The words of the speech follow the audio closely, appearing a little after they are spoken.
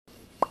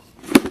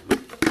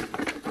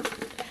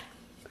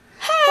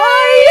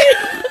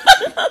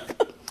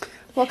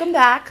Welcome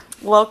back.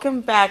 Welcome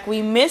back.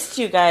 We missed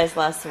you guys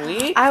last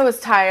week. I was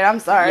tired.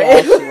 I'm sorry.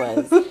 Yeah, she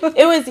was.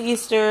 It was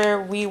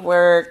Easter. We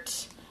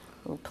worked.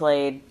 We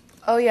played.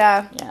 Oh,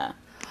 yeah. Yeah.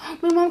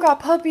 My mom got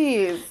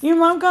puppies. Your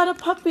mom got a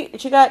puppy.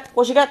 She got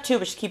two,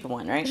 but she's keeping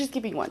one, right? She's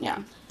keeping one,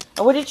 yeah.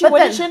 What did she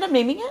end up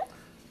naming it?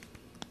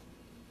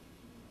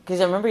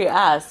 Because I remember you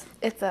asked.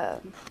 It's a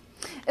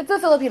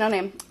Filipino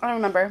name. I don't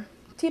remember.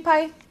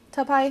 Tipai,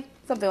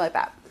 something like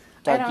that.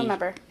 Doggy. I don't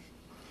remember.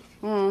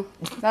 That was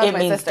it my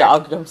means sister.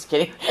 dog. No, I'm just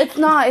kidding. It's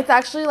not. It's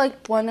actually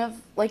like one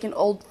of like an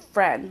old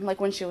friend,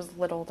 like when she was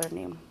little. Their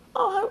name.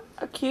 Oh,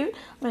 how cute!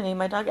 I'm gonna name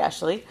my dog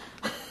Ashley.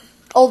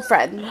 Old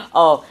friend.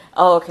 Oh,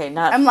 okay.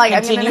 Not I'm like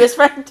continuous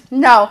friend.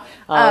 No.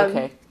 Oh,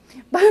 okay.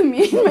 But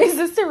me and my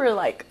sister were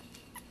like,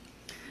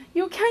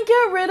 you can't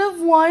get rid of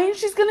one.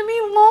 She's going to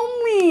be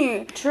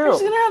lonely. True.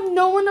 She's going to have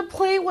no one to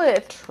play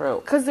with.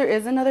 True. Because there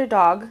is another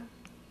dog,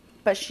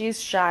 but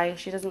she's shy.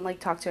 She doesn't like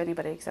talk to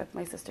anybody except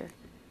my sister.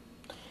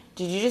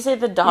 Did you just say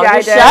the dog is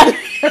I shy?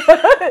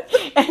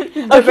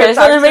 did. Okay, I just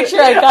want to make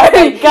sure I got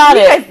it. You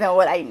guys know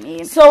what I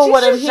mean. So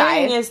what I'm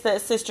hearing is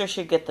that sister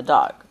should get the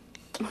dog.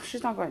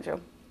 She's not going to.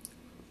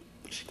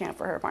 She can't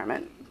for her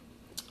apartment.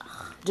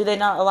 Do they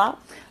not allow?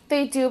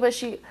 They do, but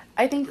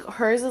I think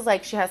hers is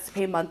like she has to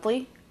pay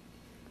monthly.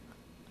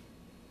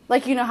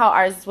 Like, you know how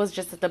ours was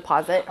just a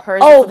deposit?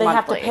 Hers is they monthly.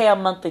 have to pay a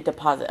monthly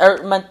deposit.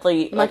 Or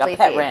monthly like a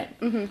pet fee. rent.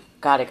 Mm-hmm.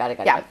 Got it.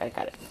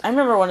 I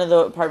remember one of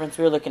the apartments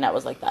we were looking at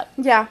was like that.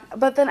 Yeah,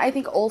 but then I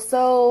think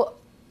also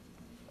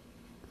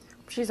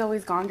she's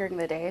always gone during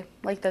the day.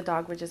 Like, the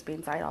dog would just be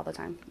inside all the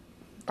time.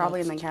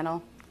 Probably in the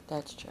kennel.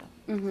 That's true.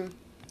 Mm-hmm.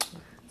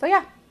 So,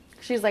 yeah.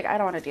 She's like, I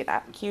don't want to do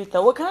that. Cute,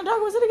 though. What kind of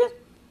dog was it again?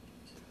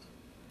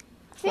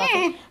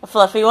 Yeah. A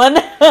fluffy one?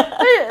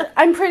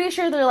 I'm pretty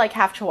sure they're like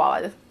half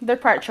Chihuahua. They're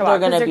part Chihuahua.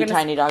 They're going to be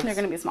tiny dogs? They're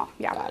going to be small.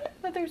 Yeah. Got it.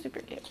 But they're super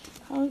cute.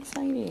 How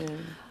exciting.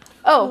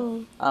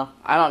 Oh.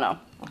 I don't know.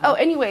 Oh,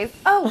 anyways.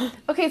 Oh,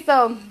 okay,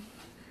 so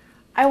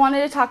I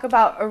wanted to talk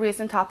about a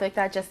recent topic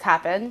that just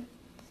happened.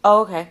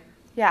 Oh, okay.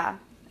 Yeah.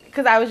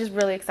 Because I was just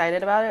really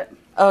excited about it.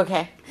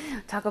 Okay.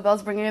 Taco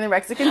Bell's bringing in the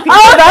Mexican pizza.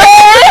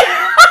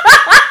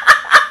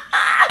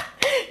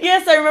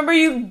 Yes, I remember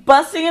you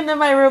busting into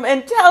my room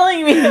and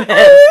telling me this.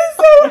 I was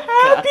so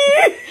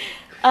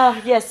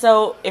happy. Yes,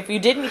 so if you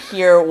didn't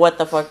hear what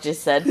the fuck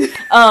just said,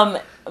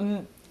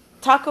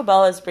 Taco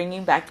Bell is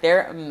bringing back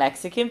their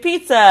Mexican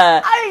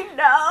pizza. I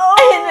know.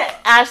 And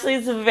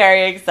Ashley's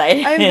very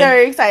excited. I'm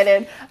very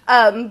excited.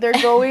 They're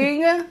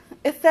going,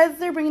 it says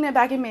they're bringing it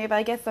back in May, but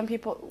I guess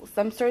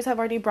some stores have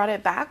already brought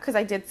it back, because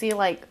I did see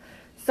like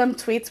some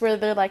tweets where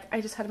they're like, I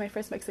just had my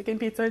first Mexican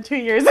pizza in 2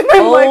 years. And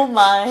I'm like,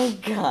 my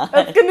God.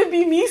 That's going to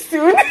be me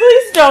soon.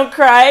 Please don't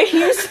cry.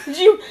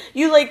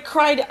 You like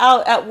cried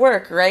out at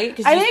work, right?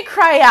 I didn't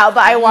cry out,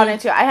 but I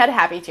wanted to. I had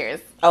happy tears.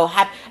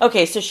 Oh,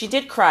 okay, so she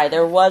did cry.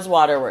 There was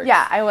waterworks.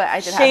 Yeah,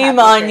 I did. Shame have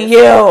on tears.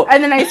 you.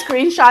 And then I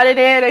screenshotted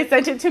it. I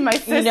sent it to my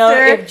sister. You know,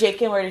 if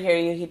Jake were to hear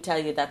you, he'd tell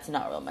you that's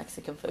not real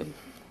Mexican food.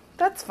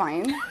 That's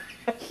fine.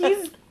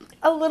 He's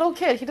a little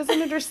kid. He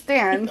doesn't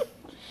understand.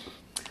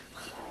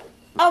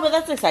 Oh, but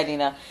that's exciting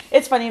though.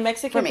 It's funny.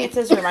 Mexican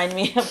pizzas remind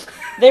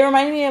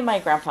me of my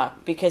grandpa,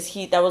 because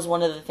that was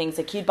one of the things.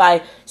 Like, he'd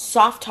buy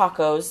soft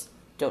tacos.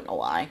 Don't know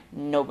why.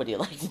 Nobody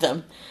liked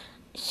them.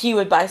 He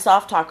would buy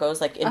soft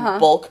tacos like in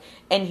bulk,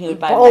 and he would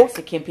buy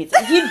Mexican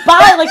pizza. He'd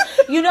buy like,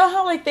 you know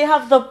how like they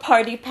have the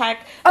party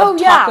pack of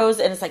tacos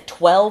and it's like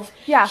 12.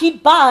 Yeah.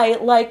 He'd buy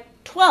like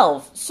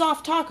 12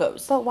 soft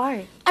tacos. But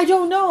why? I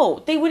don't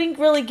know. They wouldn't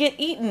really get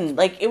eaten.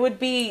 Like, it would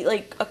be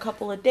like a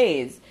couple of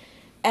days.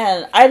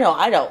 And I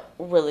don't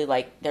really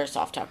like their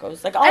soft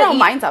tacos. Like, I don't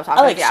mind soft tacos.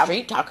 I like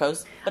street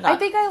tacos, but not I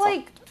think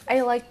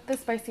I like the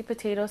spicy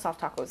potato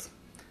soft tacos,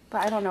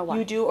 but I don't know why.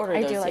 You do order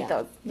those, I do like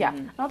those. Yeah,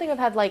 I don't think I've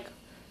had like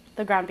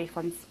the ground beef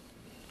ones.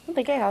 I don't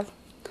think I have.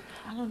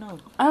 I don't know.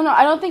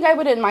 I don't think I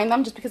wouldn't mind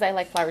them just because I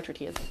like flour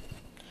tortillas.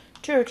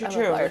 True.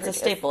 It's a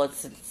staple.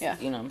 It's yeah.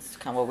 You know, it's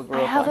kind of what we grew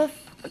up on. I have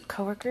a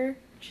coworker.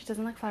 She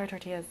doesn't like flour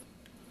tortillas.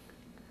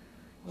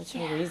 What's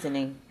her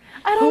reasoning?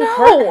 I don't know.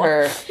 Who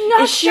hurt her?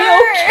 Not Is she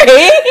sure.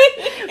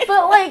 okay?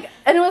 But like,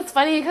 and it was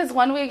funny because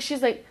one week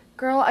she's like,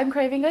 "Girl, I'm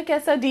craving a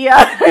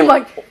quesadilla." I'm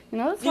like, "You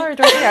know, that's flour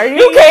tortilla. Are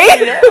you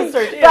okay?"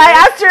 But I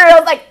asked her, I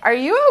was like, "Are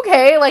you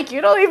okay? Like,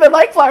 you don't even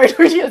like flour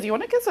tortillas. You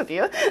want a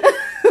quesadilla?"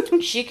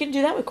 She can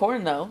do that with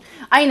corn, though.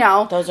 I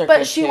know. Those are but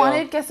good, she too.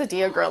 wanted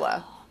quesadilla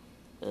grilla.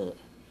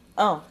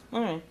 Oh,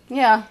 all right.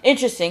 Yeah.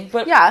 Interesting,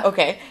 but yeah.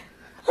 Okay.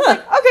 Huh.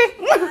 Like,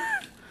 okay.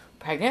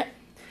 Pregnant?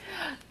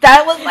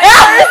 That was my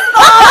first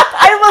thought.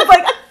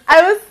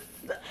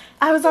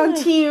 I was on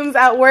Teams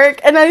at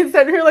work, and I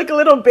sent her like a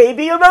little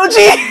baby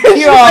emoji.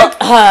 You're all, like,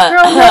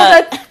 girl, no,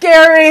 that's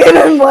scary. And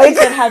I'm like,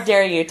 how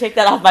dare you? Take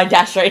that off my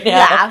dash right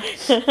now.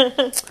 Yeah.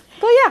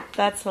 But yeah.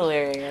 That's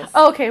hilarious.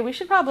 Okay, we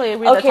should probably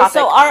read the topic.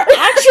 So our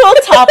actual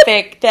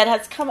topic that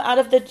has come out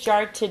of the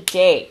jar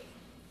today,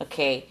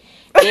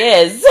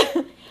 is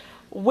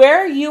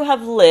where you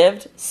have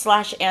lived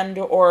 / and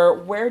or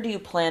where do you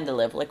plan to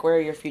live? Like, where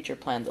are your future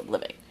plans of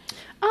living?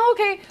 Oh,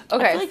 okay. I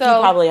feel like you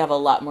probably have a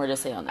lot more to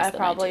say on this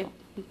than I do.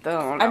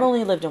 don't know. I've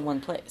only lived in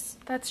one place.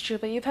 That's true,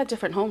 but you've had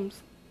different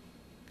homes.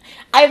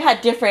 I've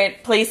had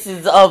different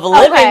places of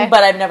living,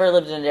 but I've never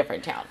lived in a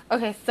different town.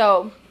 Okay,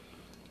 so...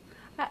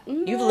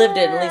 You've lived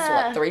in at least,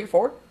 what, 3,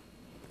 4,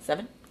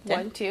 7, 10?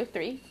 1, 2,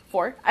 3,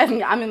 4.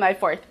 I'm in my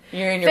 4th.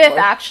 You're in your 5th, 4th?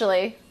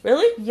 actually.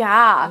 Really?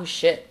 Yeah. Oh,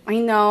 shit. I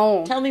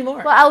know. Tell me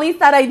more. Well, at least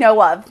that I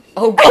know of.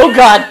 Oh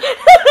God.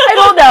 I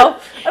don't know.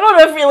 I don't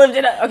know if we lived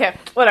in it. Okay,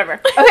 whatever.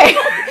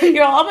 Okay.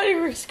 You're all about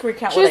to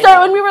recount. Should we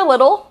start when we were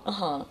little?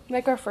 Uh-huh.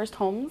 Like our first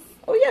homes?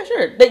 Oh, yeah,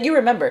 sure. That you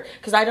remember.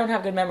 Because I don't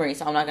have good memory,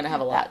 so I'm not going to have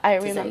a lot I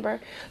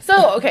remember.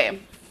 So, okay.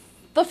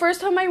 The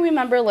first home I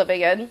remember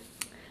living in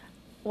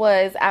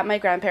was at my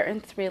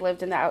grandparents'. We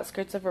lived in the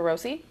outskirts of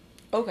Orosi.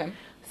 Okay.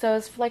 So it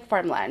was like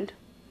farmland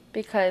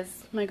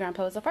because my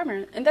grandpa was a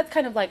farmer. And that's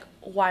kind of like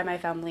why my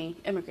family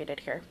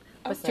immigrated here,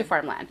 was to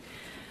farmland.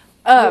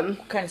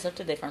 What kind of stuff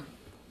did they farm?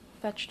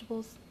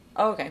 Vegetables.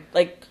 Oh, okay.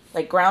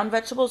 Like ground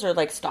vegetables or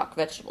like stock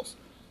vegetables?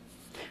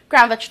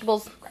 Ground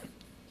vegetables.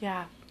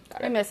 Yeah.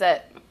 I miss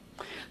it.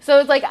 So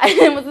it's like,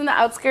 it was in the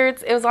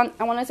outskirts. It was on,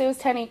 I want to say it was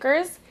 10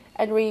 acres.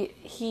 And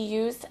he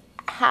used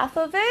half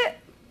of it.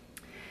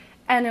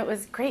 And it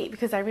was great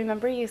because I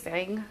remember you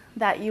saying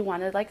that you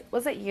wanted, like,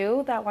 was it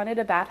you that wanted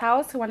a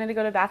bathhouse? Who wanted to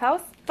go to a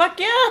bathhouse? Fuck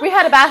yeah. We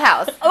had a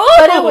bathhouse. Oh.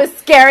 But it was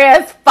scary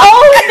as fuck.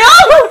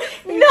 Oh,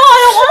 no. No, I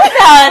don't want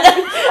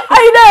that.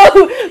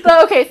 I know.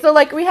 So, okay, so,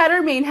 like, we had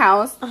our main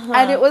house.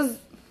 And it was,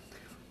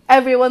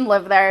 everyone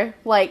lived there.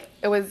 Like,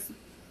 it was,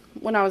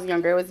 when I was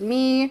younger, it was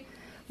me,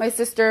 my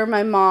sister,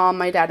 my mom,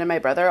 my dad, and my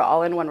brother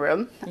all in one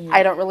room. Mm-hmm.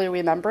 I don't really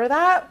remember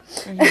that.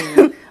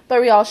 Mm-hmm. But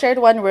we all shared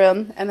one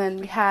room. And then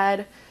we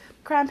had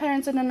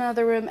grandparents in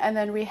another room, and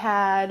then we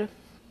had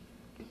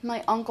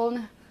my uncle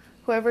and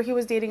whoever he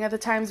was dating at the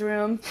time's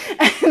room,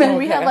 and then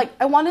we had, like,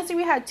 I want to say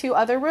we had 2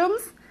 other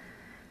rooms,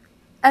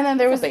 and then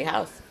there was a big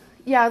house.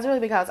 Yeah, it was a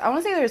really big house. I want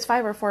to say there was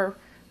 5 or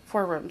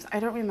 4 rooms. I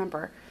don't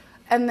remember.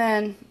 And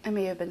then it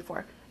may have been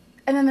 4.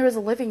 And then there was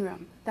a living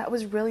room that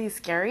was really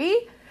scary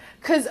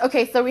because,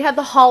 okay, so we had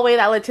the hallway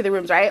that led to the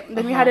rooms, right?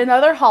 Then we had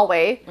another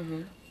hallway,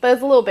 but it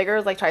was a little bigger. It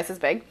was like twice as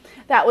big.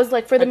 That was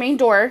like for the main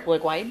door.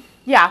 Like wide?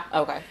 Yeah.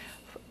 Okay.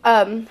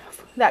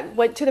 That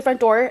went to the front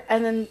door,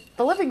 and then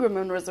the living room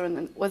was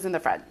in the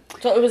front.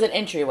 So it was an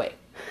entryway?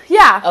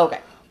 Yeah.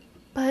 Okay.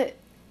 But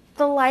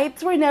the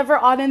lights were never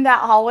on in that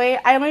hallway.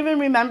 I don't even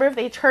remember if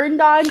they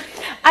turned on.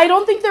 I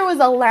don't think there was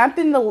a lamp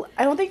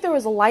I don't think there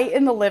was a light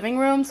in the living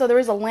room, so there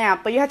was a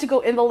lamp, but you had to go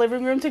in the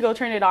living room to go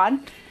turn it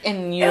on.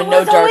 And you had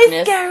no darkness. It was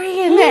always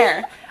scary in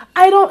there.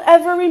 I don't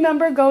ever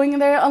remember going in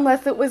there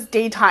unless it was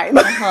daytime.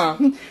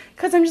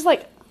 Because I'm just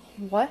like,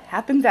 what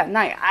happens at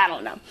night? I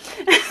don't know.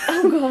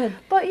 Oh, God.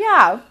 But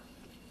yeah,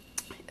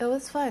 it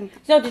was fun.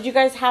 So, did you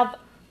guys have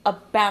a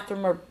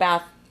bathroom or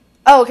bath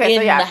in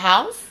the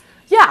house?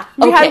 Yeah.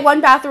 We had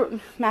one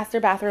bathroom, master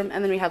bathroom,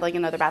 and then we had, like,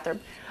 another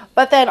bathroom.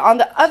 But then on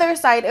the other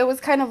side, it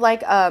was kind of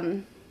like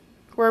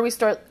where we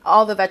stored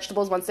all the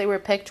vegetables. Once they were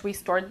picked, we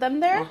stored them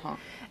there.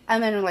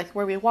 And then, like,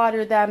 where we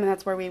watered them, and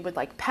that's where we would,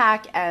 like,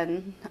 pack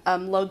and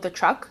load the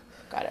truck.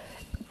 Got it.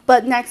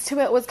 But next to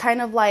it was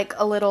kind of like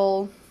a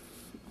little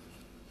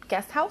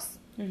guest house.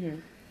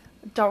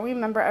 Don't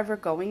remember ever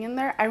going in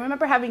there. I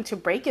remember having to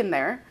break in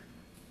there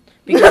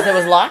because it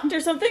was locked or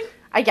something.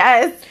 I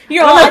guess.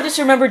 I just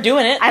remember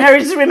doing it. I never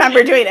just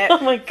remember doing it. Oh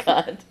my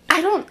God.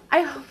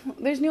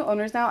 There's new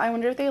owners now. I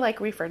wonder if they, like,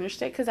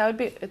 refurnished it, because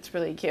it's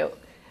really cute.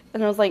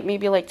 And it was like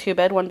maybe like 2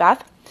 bed, 1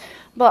 bath.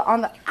 But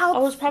on the outside,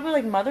 it was probably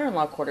like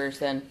mother-in-law quarters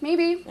then.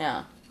 Maybe.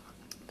 Yeah.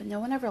 But no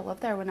one ever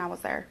lived there when I was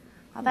there.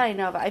 Not that I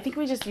know of. I think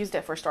we just used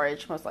it for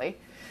storage mostly.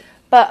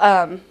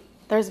 But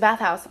there's a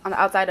bathhouse on the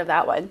outside of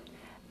that one.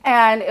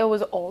 And it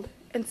was old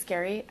and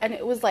scary. And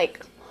it was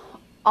like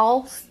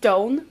all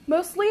stone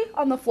mostly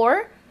on the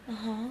floor.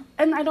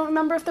 And I don't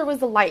remember if there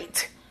was a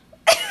light.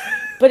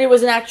 But it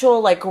was an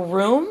actual, like,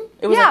 room?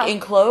 It was, like,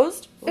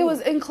 enclosed? Ooh, it was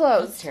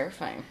enclosed. That's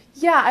terrifying.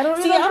 Yeah, I don't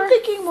remember. See, I'm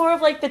thinking more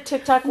of, like, the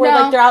TikTok where,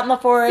 like, they're out in the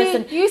forest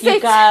and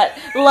you got,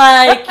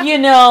 like, you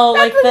know,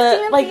 like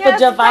the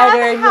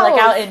divider and you're,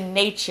 like, out in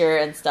nature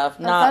and stuff.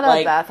 That's not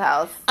like a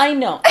bathhouse. I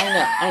know.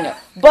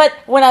 But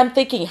when I'm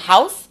thinking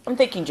house, I'm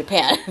thinking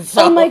Japan.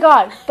 So. Oh, my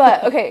God.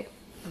 But, okay.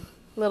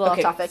 Little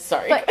off topic.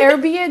 Sorry. But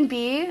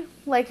Airbnb,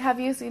 like, have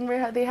you seen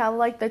where they have,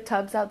 like, the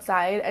tubs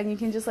outside and you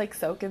can just, like,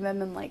 soak in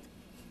them and, like...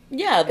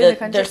 Yeah,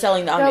 they're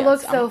selling the ambiance. That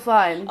looks so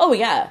fun. Oh,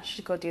 yeah. You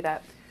should go do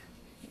that.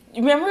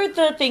 Remember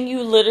the thing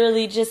you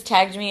literally just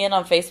tagged me in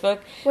on Facebook?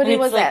 What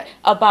was that?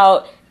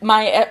 About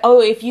my,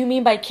 if you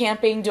mean by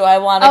camping, do I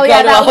want to go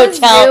to a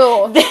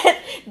hotel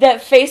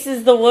that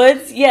faces the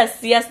woods?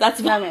 Yes,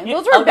 that's me.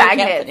 Those were bag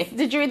hits.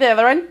 Did you read the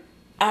other one?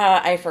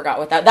 I forgot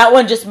what that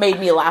one just made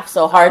me laugh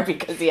so hard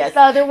because, yes. The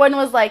other one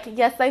was like,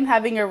 yes, I'm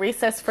having a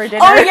recess for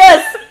dinner. Oh,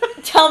 yes!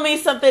 Tell me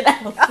something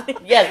else.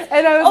 Yes.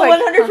 And I was like,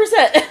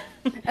 100%.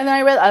 And then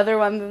I read other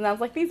ones, and I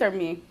was like, these are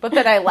me. But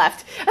then I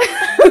left.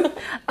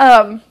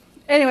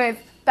 Anyways,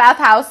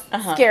 bathhouse,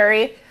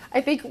 scary.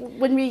 I think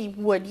when we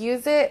would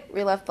use it,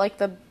 we left, like,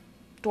 the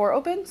door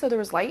open, so there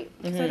was light.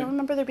 Because I don't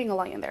remember there being a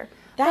light in there.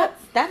 That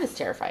is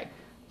terrifying.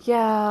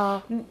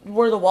 Yeah.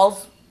 Were the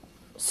walls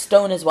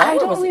stone as well? I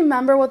don't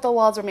remember what the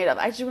walls were made of.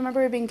 I just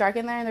remember it being dark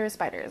in there and there were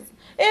spiders.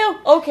 Ew,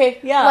 okay,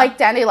 yeah. Like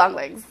dandy long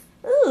legs.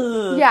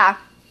 Ooh. Yeah.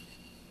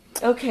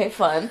 Okay,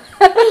 fun.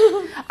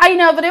 I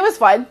know, but it was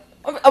fun.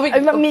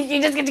 I mean,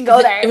 you just get to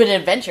go there. It was an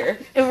adventure.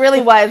 It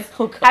really was.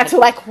 Oh, God. I had to,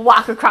 like,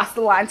 walk across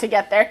the lawn to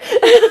get there.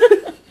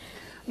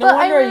 No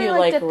wonder really you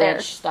like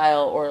ranch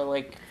style or,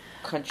 like,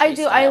 country I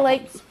do. style I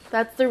like... homes.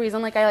 That's the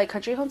reason, like, I like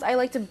country homes. I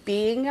liked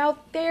being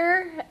out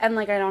there, and,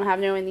 like, I don't have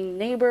no any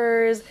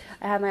neighbors.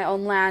 I have my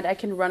own land. I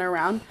can run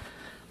around.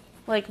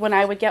 Like, when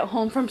I would get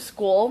home from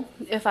school,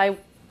 if I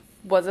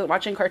wasn't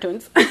watching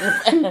cartoons.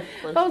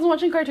 If I was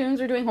watching cartoons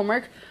or doing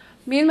homework,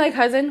 me and my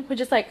cousin would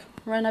just, like,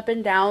 run up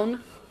and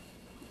down,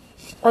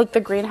 like,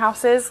 the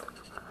greenhouses,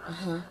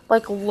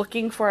 like,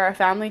 looking for our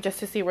family just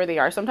to see where they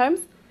are sometimes.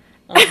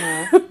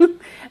 And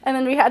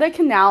then we had a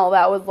canal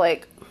that was,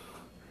 like,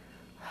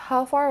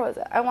 how far was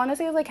it? I want to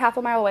say it was, like, half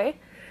a mile away,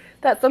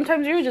 that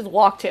sometimes we would just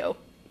walk to.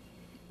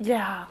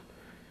 Yeah.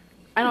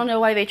 I don't know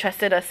why they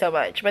trusted us so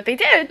much, but they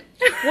did.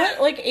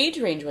 What, like, age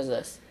range was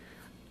this?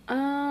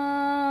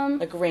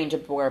 Like, range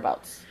of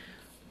whereabouts?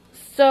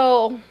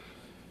 So,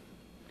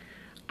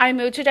 I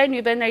moved to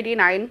Danuba in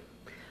 99,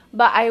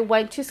 but I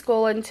went to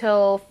school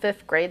until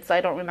 5th grade, so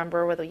I don't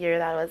remember what year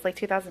that was. Like,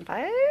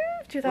 2005?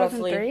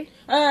 2003?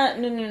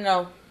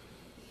 No.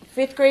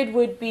 5th grade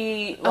would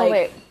be,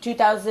 like,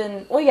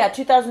 2000... Well, yeah,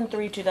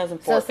 2003,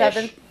 2004. So,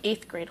 7th,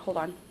 8th grade. Hold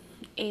on.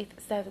 8th,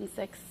 7th,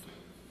 6th,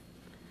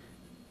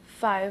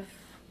 5,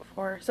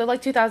 4. So,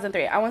 like,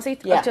 2003. I want to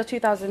say until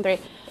 2003.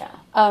 Yeah.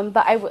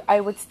 But I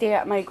would stay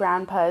at my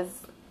grandpa's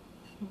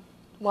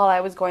while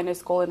I was going to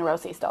school in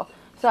Rosie still.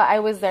 So, I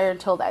was there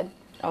until then.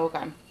 Oh,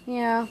 okay.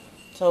 Yeah.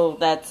 So,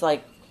 that's,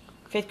 like,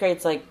 5th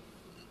grade's, like,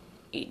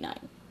 8,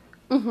 9.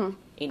 Mm-hmm.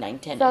 8, 9,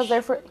 10-ish. So, I was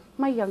there for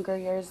my younger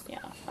years. Yeah.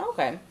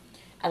 Okay.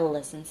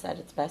 Adolescence at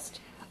its best.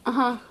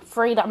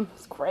 Freedom.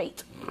 It's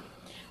great.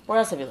 Where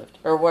else have you lived?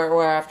 Or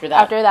where after that?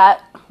 After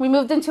that, we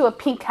moved into a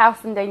pink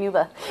house in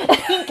Danuba.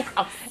 Pink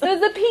house. It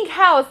was a pink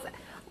house.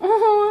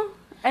 I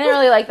didn't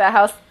really like that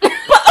house.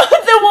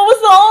 Then what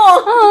was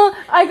all?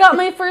 I got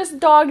my first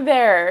dog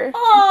there.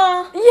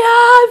 Aww.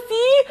 Yeah,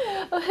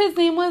 see? His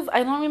name was,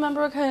 I don't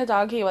remember what kind of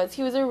dog he was.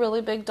 He was a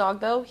really big dog,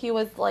 though. He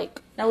was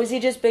like... Now, was he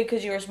just big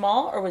because you were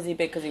small, or was he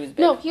big because he was big?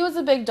 No, he was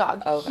a big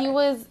dog. Okay.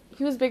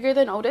 He was bigger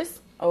than Otis.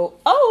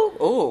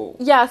 Oh.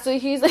 Yeah, so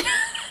he's...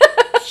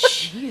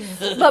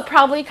 Jesus. But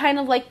probably kind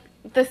of like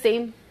the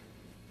same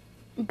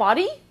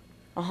body.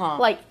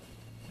 Like...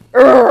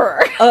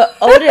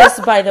 Otis,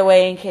 by the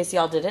way, in case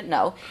y'all didn't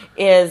know,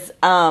 is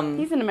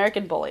he's an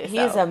American bully.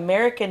 He's an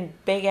American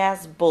big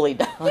ass bully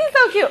dog. He's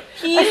so cute.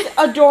 He's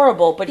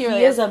adorable, but he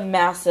really is a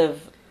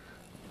massive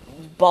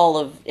ball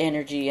of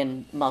energy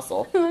and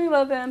muscle. I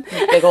love him.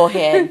 Big old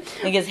head. I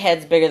think his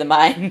head's bigger than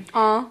mine.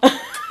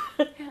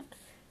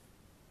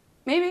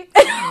 Maybe.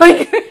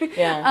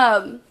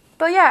 Yeah.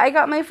 But yeah, I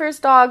got my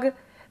first dog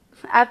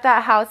at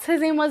that house.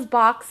 His name was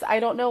Box. I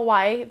don't know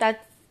why.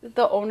 That's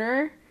the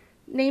owner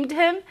named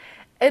him.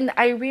 And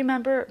I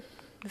remember,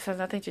 this has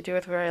nothing to do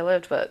with where I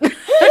lived, but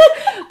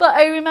but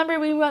I remember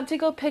we went to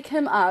go pick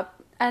him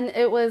up, and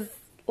it was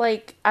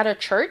like at a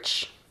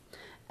church,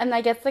 and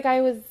I guess the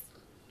guy was,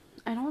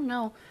 I don't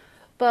know,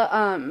 but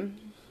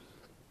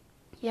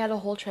he had a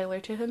whole trailer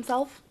to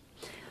himself,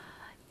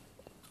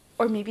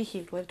 or maybe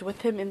he lived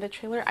with him in the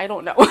trailer, I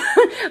don't know.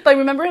 But I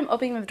remember him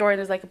opening the door and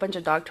there's like a bunch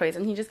of dog toys,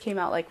 and he just came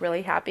out like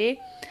really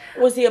happy.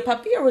 Was he a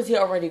puppy or was he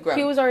already grown?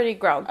 He was already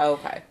grown. Oh,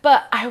 okay.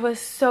 But I was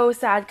so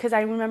sad because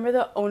I remember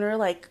the owner,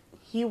 like,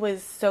 he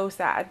was so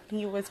sad.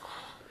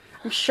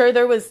 I'm sure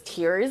there was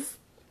tears.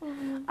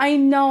 Mm-hmm. I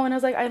know, and I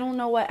was like, I don't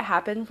know what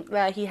happened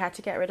that he had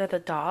to get rid of the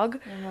dog.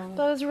 Mm-hmm.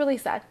 But it was really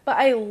sad. But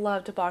I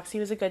loved Box. He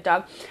was a good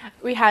dog.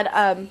 We had,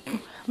 I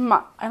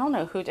don't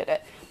know who did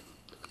it.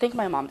 I think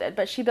my mom did,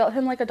 but she built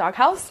him like a dog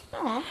house.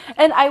 Uh-huh.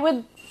 And I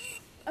was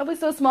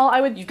so small, I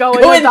would go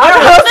in the dog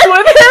house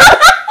with him.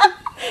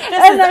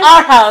 This is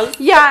our house.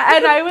 Yeah,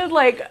 and I would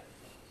like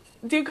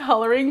do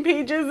coloring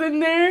pages in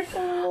there.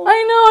 Oh.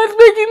 I know, it's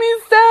making me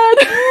sad.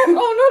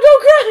 Oh no,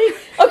 don't cry.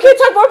 Okay,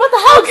 talk more about the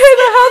house. Okay,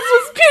 the house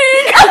was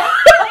pink.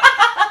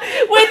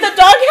 Wait, the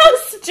dog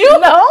house too?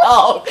 No.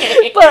 Oh,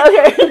 okay. But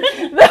okay,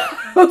 the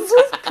house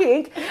was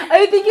pink.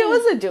 I think it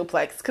was a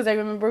duplex because I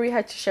remember we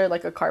had to share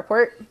like a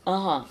carport.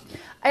 I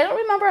don't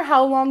remember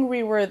how long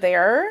we were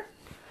there.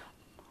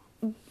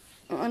 I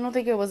don't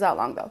think it was that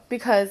long though,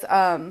 because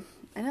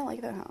I didn't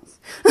like that house.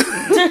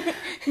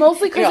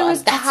 Mostly because it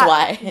was that's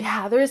why.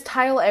 Yeah, there was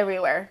tile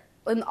everywhere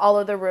in all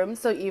of the rooms,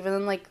 so even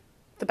in like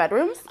the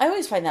bedrooms. I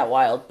always find that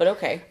wild, but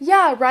okay.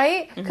 Yeah,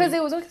 right? Because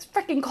it was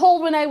freaking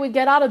cold when I would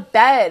get out of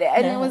bed,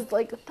 and it was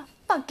like, what the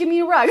fuck, give me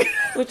a rug.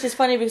 Which is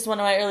funny because one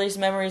of my earliest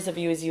memories of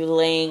you is you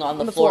laying on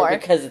the floor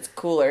because it's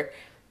cooler.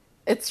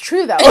 It's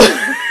true though.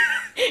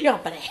 Yeah,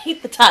 but I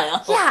hate the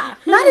tile. Yeah,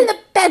 not in the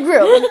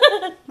bedroom.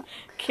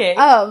 Okay.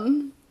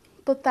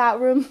 But that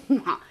room,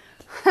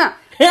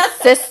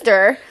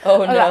 sister.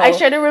 Oh no! I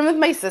shared a room with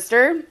my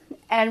sister,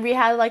 and we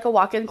had like a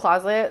walk-in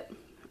closet.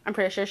 I'm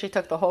pretty sure she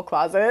took the whole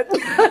closet.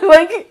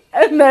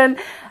 And then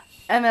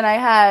I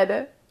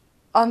had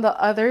on the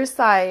other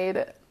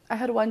side, I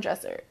had one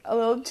dresser, a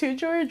little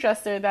 2-drawer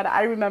dresser that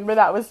I remember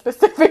that was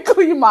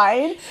specifically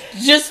mine.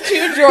 Just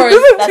 2 drawers.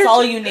 That's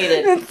all you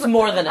needed. It's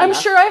more than enough. I'm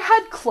sure I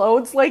had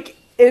clothes like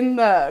in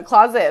the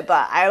closet,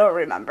 but I don't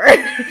remember.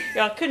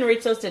 Yeah, couldn't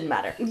reach those. Didn't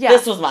matter. Yeah.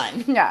 This was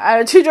mine. Yeah, I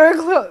had a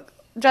 2-drawer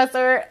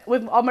dresser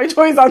with all my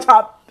toys on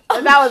top,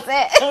 and that was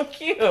it. So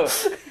cute.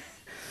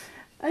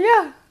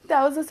 Yeah,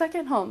 that was the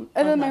second home,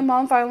 and then my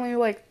mom finally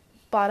like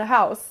bought a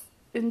house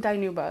in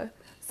Dinuba.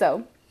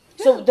 So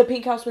the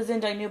pink house was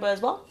in Dinuba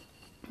as well?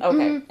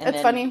 Okay.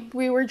 It's funny.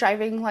 We were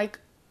driving, like,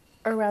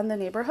 around the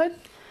neighborhood,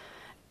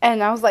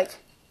 and I was like,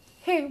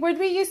 hey, where'd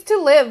we used to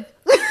live?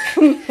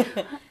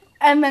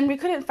 And then we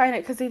couldn't find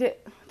it, because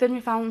then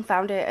we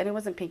found it, and it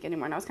wasn't pink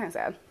anymore, and I was kind of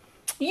sad.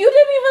 You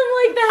didn't even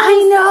like that.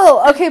 I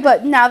know! Okay,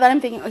 but now that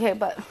I'm thinking,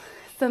 but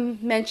some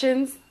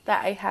mentions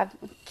that I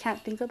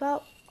can't think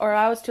about, or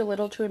I was too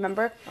little to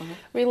remember.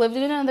 We lived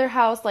in another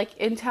house, like,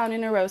 in town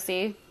in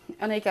Orosi,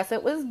 and I guess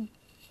it was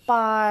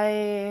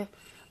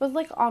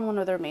like on one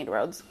of their main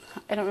roads.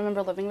 I don't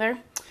remember living there,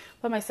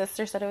 but my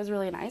sister said it was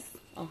really nice,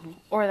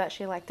 or that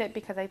she liked it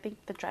because I think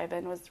the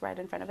drive-in was right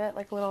in front of it,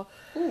 like a little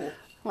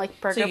like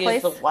burger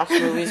place. So you used to watch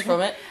movies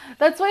from it?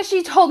 That's what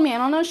she told me. I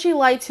don't know if she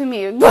lied to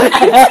me, but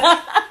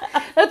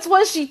that's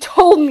what she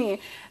told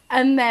me.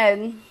 And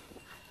then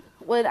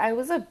when I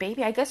was a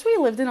baby, I guess we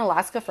lived in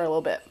Alaska for a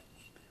little bit.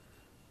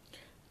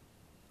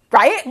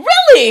 Right?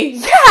 Really?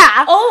 Yeah.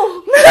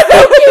 Oh,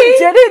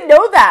 I didn't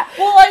know that.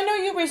 Well, I know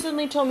you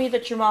recently told me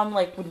that your mom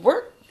like would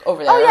work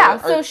over there. Oh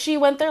yeah, so she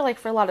went there like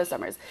for a lot of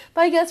summers.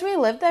 But I guess we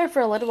lived there for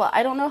a little while.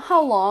 I don't know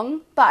how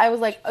long, but I was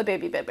like a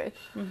baby. But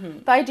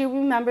I do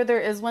remember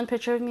there is one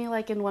picture of me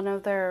like in one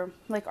of their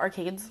like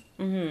arcades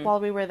while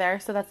we were there.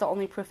 So that's the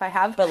only proof I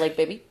have. But like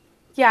baby?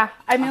 Yeah,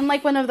 I'm in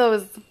like one of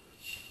those.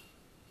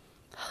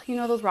 You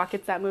know those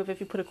rockets that move if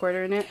you put a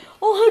quarter in it?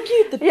 Oh, how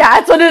cute. Yeah,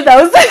 it's one of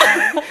those.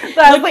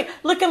 So I was like,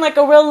 looking like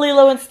a real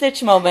Lilo and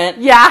Stitch moment.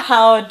 Yeah.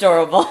 How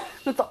adorable.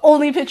 That's the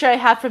only picture I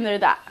have from there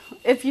that,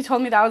 if you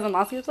told me that was in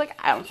Alaska, I was like,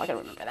 I don't fucking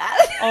remember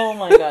that. Oh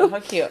my god, how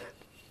cute.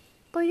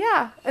 But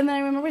yeah, and then I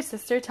remember my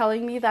sister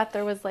telling me that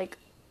there was like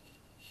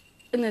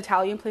an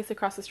Italian place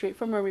across the street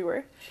from where we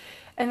were.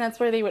 And that's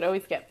where they would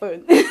always get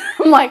food.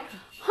 I'm like,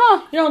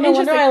 huh. You know, no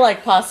wonder I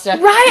like pasta.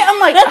 Right? I'm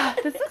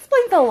like, this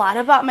explains a lot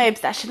about my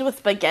obsession with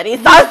spaghetti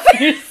sauce.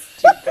 You're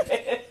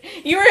stupid.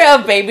 You were a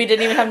baby,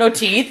 didn't even have no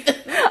teeth.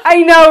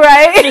 I know,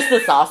 right? Just the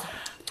sauce.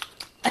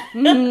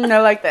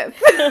 No, like this.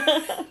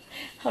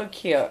 How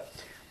cute.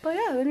 But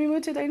yeah, then we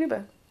moved to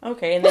Dinuba.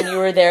 Okay, and then you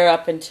were there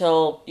up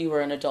until you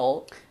were an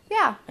adult.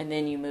 Yeah. And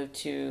then you moved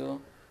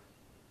to...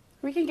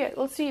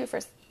 Let's see you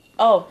first.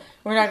 Oh,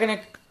 we're not going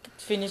to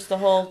finish the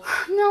whole...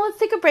 No, let's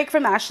take a break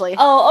from Ashley.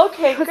 Oh,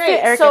 okay,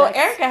 great. So next.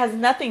 Erica has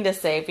nothing to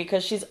say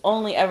because she's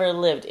only ever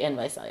lived in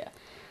Visalia.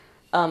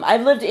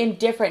 I've lived in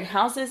different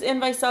houses in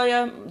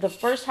Visalia. The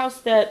first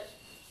house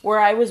where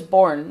I was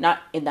born,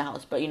 not in the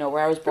house, but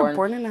where I was born. You were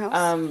born in the house?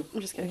 I'm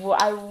just kidding.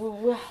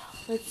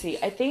 Let's see.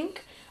 I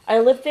think I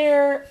lived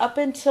there up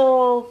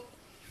until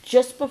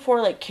just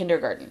before like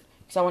kindergarten.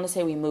 Because I want to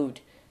say we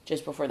moved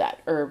just before that,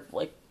 or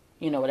like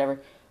whatever.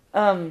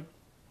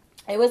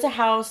 It was a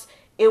house.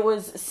 It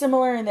was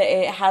similar in that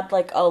it had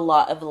like a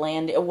lot of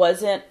land. It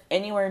wasn't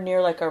anywhere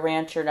near like a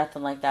ranch or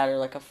nothing like that or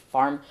like a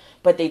farm.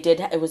 But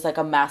it was like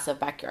a massive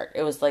backyard.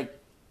 It was like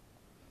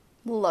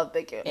love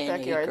backyards. An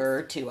acre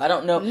or two. I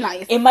don't know.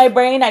 Nice. In my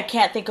brain, I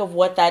can't think of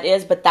what that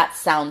is, but that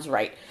sounds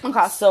right.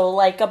 Okay. So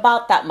like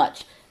about that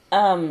much.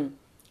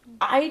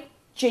 I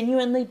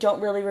genuinely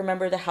don't really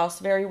remember the house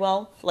very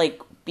well,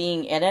 like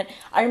being in it.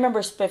 I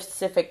remember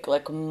specific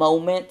like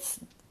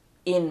moments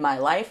in my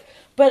life.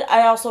 But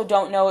I also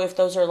don't know if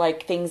those are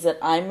like things that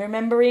I'm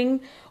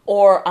remembering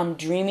or I'm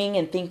dreaming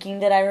and thinking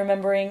that I'm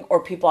remembering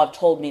or people have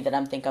told me that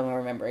I'm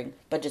remembering,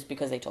 but just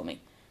because they told me.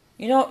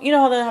 You know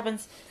how that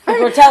happens?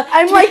 Like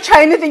I'm like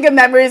trying to think of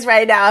memories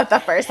right now at the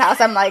first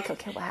house. I'm like,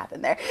 okay, what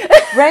happened there?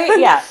 Right?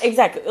 Yeah,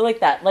 exactly. Like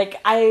that. Like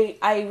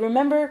I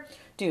remember,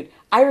 dude,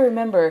 I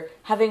remember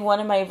having one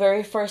of my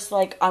very first,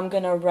 like, I'm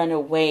gonna run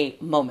away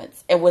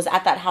moments. It was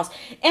at that house.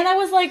 And I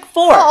was, like,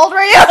 4. How old were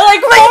you?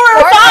 Like, 4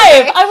 or 5.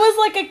 I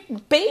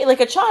was,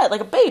 like, a child,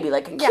 like a baby,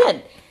 like a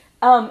kid.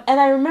 And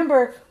I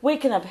remember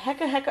waking up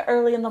hecka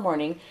early in the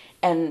morning,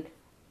 and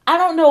I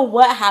don't know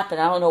what happened.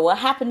 I don't know what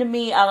happened to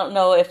me. I don't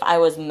know if I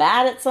was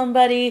mad at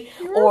somebody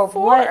or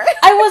 4. what.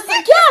 I was,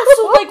 yeah,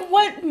 so, like,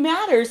 what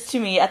matters to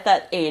me at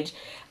that age?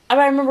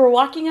 And I remember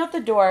walking out the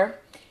door,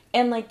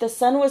 and, like, the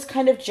sun was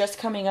kind of just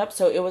coming up,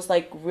 so it was,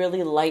 like,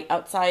 really light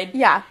outside.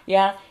 Yeah.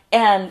 Yeah.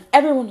 And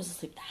everyone was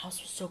just like, the house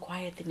was so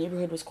quiet, the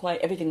neighborhood was quiet,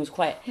 everything was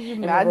quiet.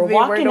 And we're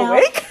walking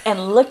out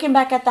and looking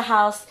back at the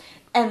house,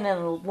 and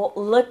then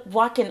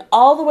walking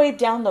all the way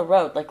down the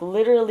road, like,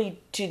 literally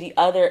to the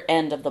other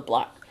end of the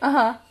block.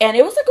 Uh-huh. And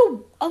it was, like,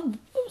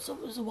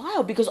 it was a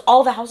while, because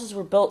all the houses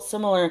were built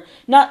similar,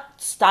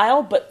 not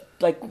style, but,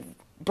 like,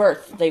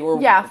 birth. They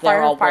were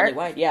far all apart. really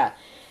wide, yeah.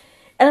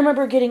 And I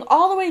remember getting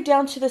all the way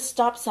down to the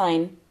stop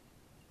sign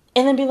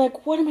and then being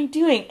like, what am I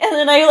doing? And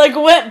then I like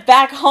went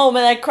back home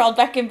and I crawled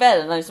back in bed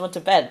and I just went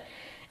to bed.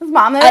 Does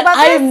Mom know about this?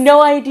 I have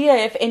no idea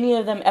if any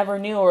of them ever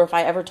knew or if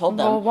I ever told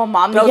them. Well,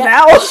 Mom knows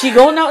now. She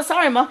going out.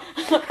 Sorry, Mom.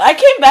 I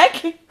came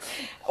back.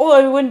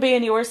 Well, it wouldn't be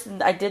any worse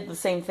than I did the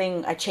same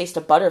thing. I chased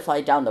a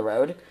butterfly down the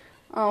road.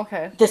 Oh,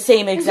 okay. The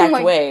same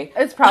exact way.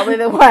 It's probably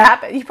what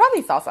happened. You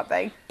probably saw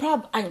something.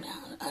 I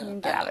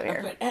don't Get out of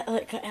here. At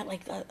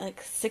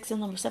like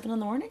 7 in the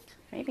morning?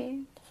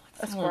 Maybe.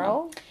 A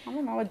squirrel? I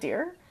don't know, a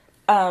deer?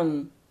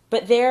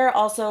 But there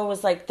also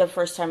was like the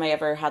first time I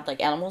ever had like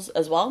animals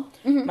as well.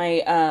 Mm-hmm.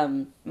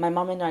 My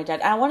mom and my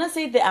dad. I want to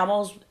say the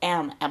animals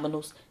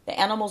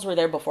were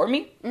there before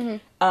me.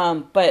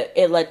 Mm-hmm. But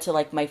it led to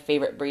like my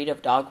favorite breed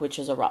of dog, which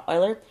is a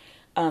Rottweiler.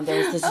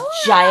 There was this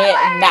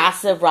giant,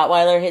 massive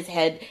Rottweiler. His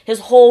head, his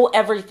whole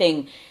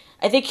everything.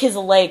 I think his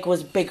leg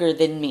was bigger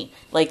than me.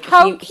 Like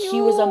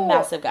he was a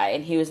massive guy,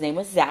 and his name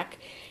was Zach.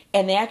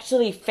 And they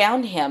actually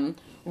found him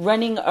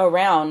running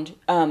around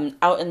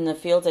out in the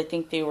fields. I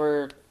think they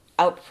were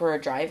out for a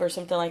drive or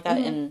something like that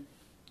in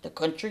the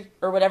country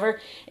or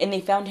whatever. And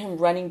they found him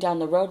running down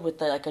the road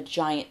with like a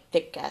giant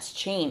thick ass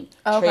chain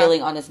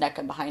trailing on his neck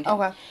and behind him.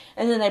 Okay.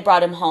 And then they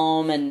brought him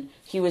home, and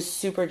he was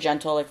super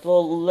gentle, like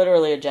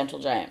literally a gentle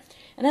giant.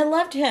 And I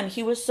loved him.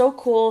 He was so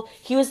cool.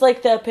 He was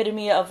like the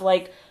epitome of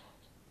like,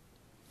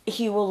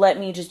 he will let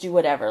me just do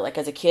whatever. Like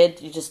as a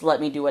kid, you just let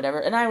me do whatever.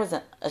 And I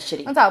wasn't a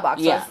shitty. That's how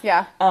Box was.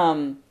 Yeah.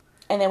 And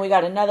then we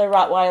got another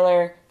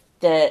Rottweiler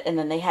and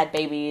then they had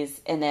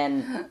babies. And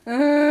then,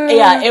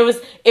 yeah,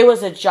 it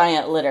was a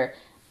giant litter.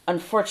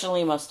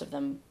 Unfortunately, most of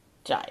them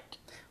died.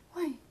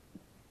 Why?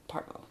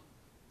 Parvo.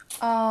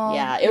 Oh.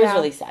 Yeah, it was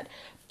really sad.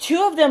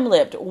 2 of them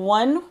lived.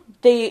 One,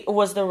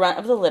 was the runt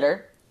of the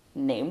litter,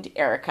 named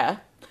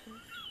Erica.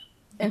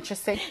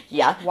 Interesting.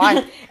 Yeah.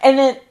 Why? And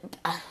then,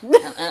 I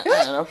don't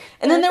know.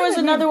 And then there was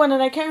another one,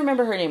 and I can't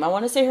remember her name. I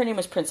want to say her name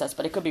was Princess,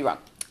 but I could be wrong.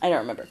 I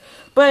don't remember.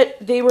 But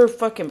they were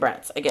fucking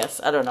brats, I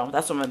guess. I don't know.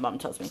 That's what my mom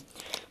tells me.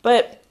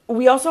 But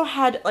we also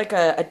had, like,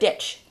 a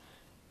ditch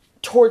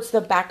towards the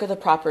back of the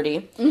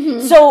property. Mm-hmm.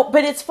 So,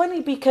 but it's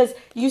funny because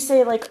you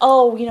say, like,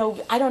 oh,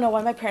 I don't know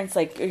why my parents,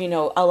 like,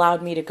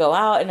 allowed me to go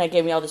out and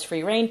gave me all this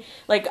free reign.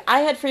 Like,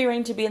 I had free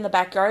reign to be in the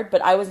backyard,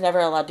 but I was never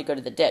allowed to go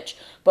to the ditch.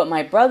 But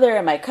my brother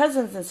and my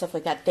cousins and stuff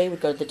like that, they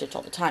would go to the ditch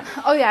all the time.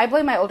 Oh, yeah, I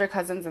blame my older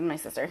cousins and my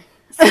sister.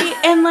 See,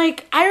 and,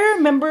 like, I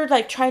remember,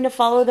 like, trying to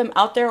follow them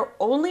out there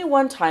only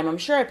one time. I'm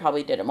sure I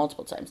probably did it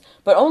multiple times,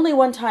 but only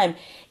one time.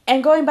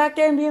 And going back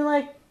there and being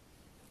like,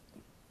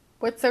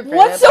 What's so cool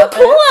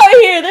out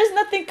here? There's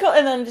nothing cool.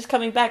 And then just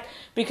coming back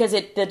because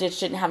the ditch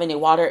didn't have any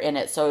water in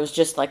it. So it was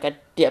just like a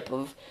dip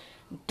of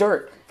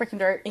dirt. Freaking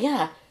dirt.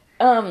 Yeah.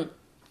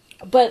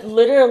 But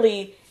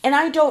literally, and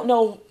I don't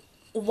know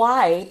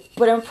why,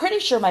 but I'm pretty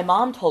sure my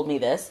mom told me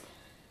this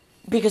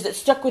because it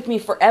stuck with me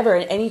forever.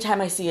 And anytime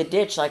I see a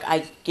ditch, like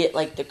I get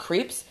like the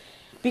creeps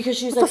because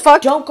she's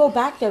like, don't go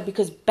back there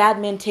because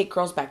bad men take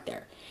girls back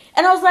there.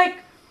 And I was like,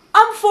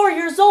 I'm 4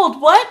 years old.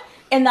 What?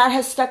 And that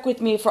has stuck with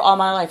me for all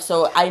my life,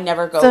 so I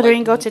never go. So do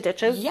you go to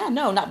ditches? Yeah,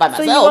 no, not by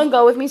myself. So you won't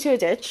go with me to a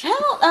ditch?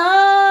 Hell,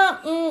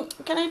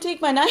 can I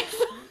take my knife?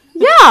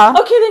 Yeah.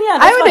 Okay, then yeah,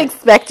 I would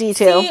expect you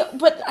to. See,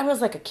 but I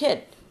was like a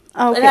kid.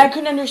 Okay. And I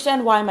couldn't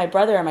understand why my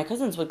brother and my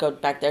cousins would go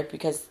back there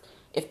because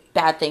if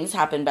bad things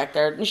happen back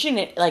there, and she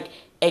didn't like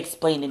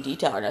explain in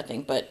detail or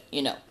nothing, but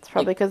It's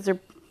probably because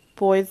they're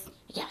boys.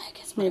 Yeah, I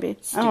guess. Maybe.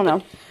 Stupid. I don't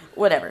know.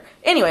 Whatever.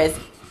 Anyways,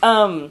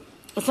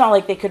 it's not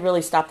like they could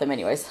really stop them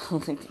anyways.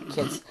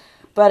 Kids.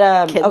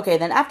 But, okay,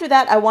 then after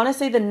that, I want to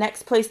say the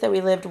next place that we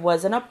lived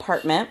was an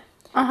apartment.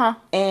 Uh-huh.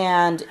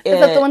 And is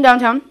that the one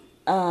downtown?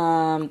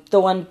 The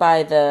one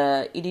by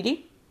the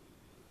EDD?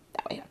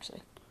 That way,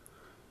 actually.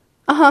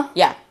 Uh-huh.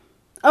 Yeah.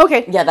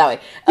 Okay. Yeah, that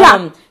way.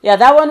 Yeah. Yeah,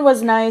 that one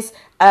was nice.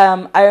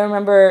 I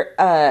remember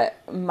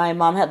my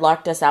mom had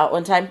locked us out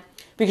one time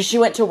because she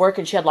went to work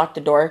and she had locked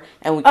the door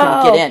and we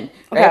couldn't get in.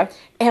 Right? Okay.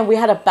 And we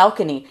had a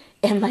balcony.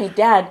 And my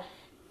dad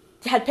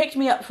had picked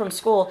me up from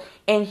school,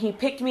 and he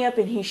picked me up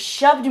and he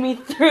shoved me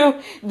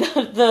through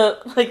the.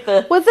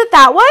 Was it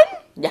that one?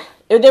 Yeah,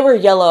 they were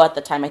yellow at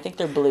the time. I think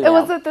they're blue.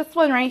 Was it this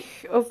one right?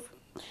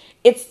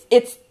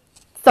 It's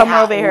somewhere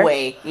over here.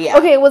 Way, yeah.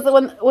 Okay, was it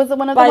one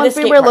of the ones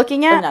we were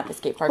looking at? Not the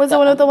skate park. Was it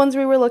one of the ones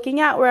we were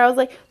looking at where I was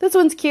like, "This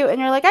one's cute," and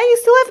you're like, "I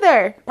used to live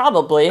there."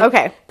 Probably.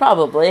 Okay.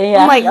 Probably. Yeah.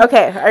 I'm like,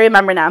 okay, I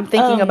remember now. I'm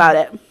thinking about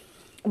it.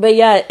 But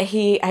yeah,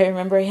 I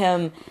remember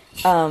him.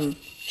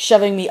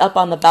 Shoving me up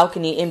on the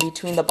balcony in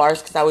between the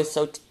bars because I was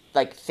so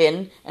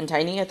thin and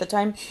tiny at the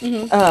time,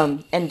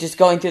 and just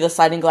going through the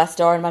sliding glass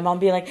door, and my mom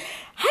being like,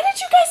 "How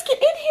did you guys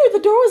get in here? The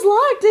door was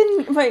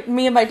locked." And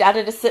me and my dad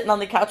are just sitting on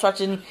the couch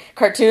watching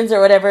cartoons or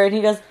whatever, and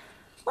he goes,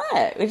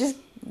 "What? We just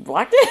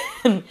walked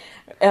in."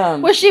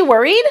 Was she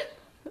worried,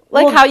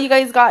 how you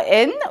guys got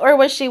in, or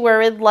was she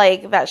worried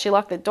that she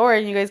locked the door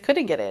and you guys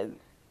couldn't get in?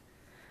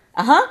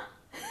 Okay.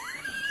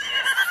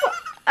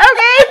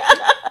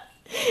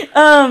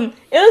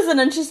 It was an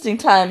interesting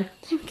time.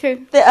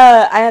 Okay.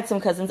 I had some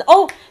cousins.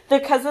 Oh, the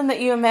cousin that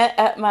you met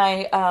at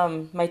my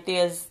my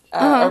Thea's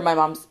or my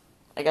mom's,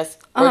 I guess,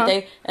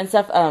 birthday and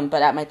stuff.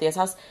 But at my Thea's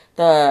house,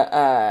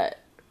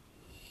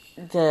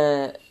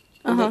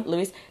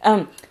 Luis.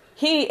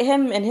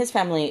 him and his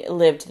family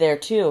lived there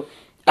too.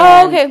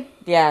 Oh, okay.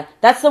 Yeah,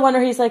 that's the one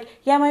where he's like,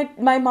 yeah,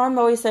 my mom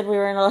always said we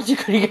weren't allowed to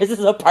go to you guys'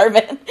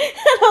 apartment. And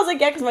I was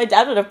like, yeah, because my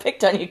dad would have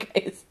picked on you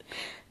guys.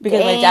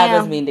 Because my dad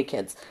was mean to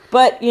kids.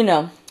 But, you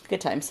know,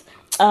 good times.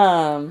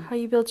 How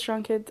you build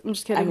strong kids? I'm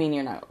just kidding. I mean,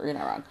 you're not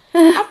wrong.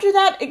 After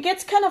that, it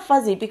gets kind of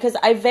fuzzy because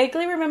I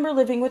vaguely remember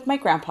living with my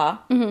grandpa.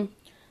 Mm-hmm.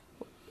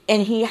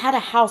 And he had a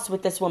house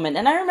with this woman.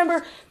 And I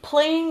remember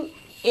playing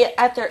it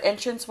at their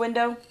entrance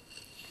window.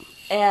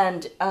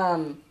 And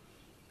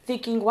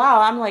thinking,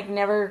 wow, I'm like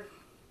never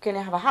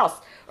gonna have a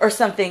house or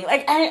something.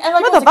 Like I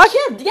like what was a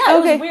kid. Yeah,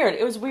 okay.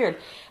 It was weird.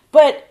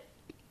 But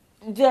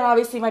then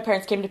obviously my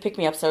parents came to pick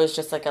me up, so it was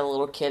just like a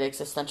little kid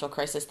existential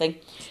crisis thing.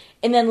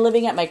 And then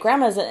living at my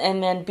grandma's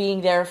and then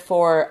being there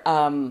for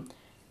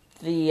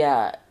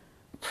the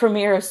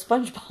premiere of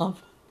SpongeBob.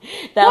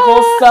 That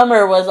whole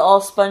summer was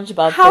all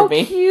SpongeBob for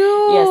me. How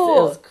cute! Yes,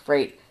 it was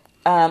great.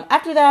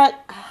 After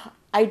that,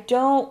 I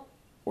don't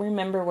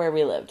remember where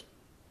we lived.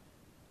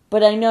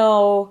 But I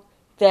know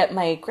that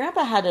my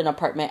grandpa had an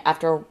apartment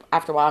after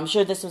a while. I'm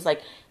sure this was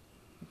like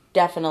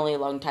definitely a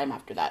long time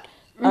after that.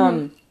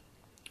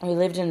 Mm-hmm. We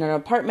lived in an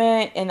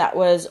apartment, and that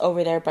was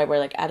over there by where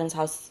like Adam's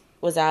house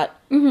was at.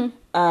 Mm-hmm.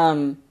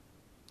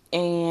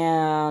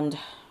 And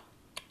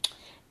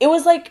it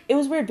was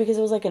weird because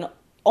it was like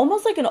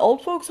almost like an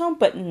old folks home,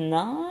 but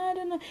not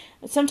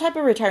some type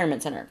of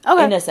retirement center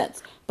in a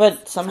sense.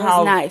 But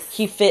somehow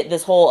he fit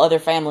this whole other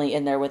family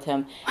in there with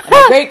him. And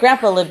my great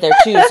grandpa lived there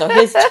too, so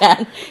his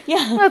dad,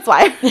 yeah, that's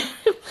why.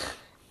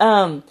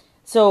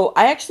 So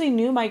I actually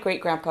knew my great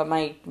grandpa,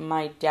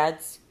 my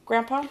dad's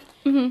grandpa.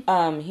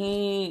 Mm-hmm.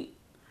 He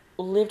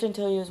lived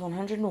until he was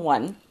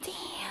 101. Damn.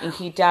 And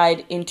he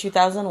died in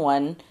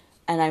 2001,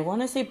 and I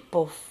want to say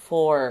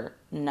before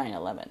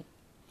 9/11.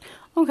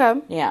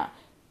 Okay. Yeah.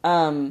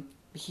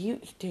 He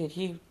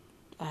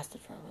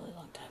lasted for a really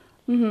long time.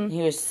 Mm-hmm.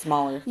 He was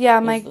smaller. Yeah,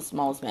 he was the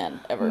smallest man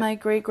ever. My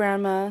great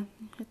grandma,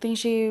 I think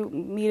she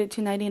made it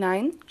to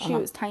 99. She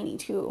was tiny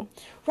too.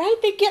 Right?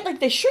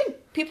 They shrink.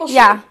 People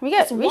shrink.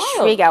 Yeah, we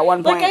shriek at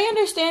one point. Like, I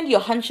understand you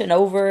hunching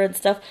over and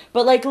stuff,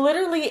 but like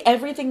literally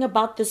everything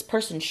about this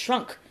person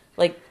shrunk.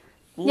 Like,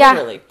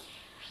 literally. Yeah.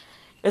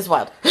 It's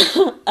wild.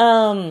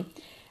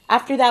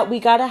 After that, we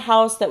got a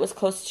house that was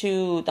close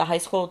to the high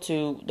school,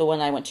 to the one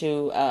I went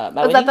to.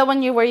 Was that the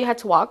one where you had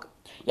to walk?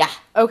 Yeah.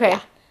 Okay.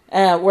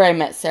 Yeah. Where I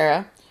met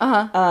Sarah.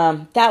 Uh-huh.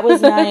 That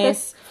was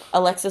nice.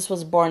 Alexis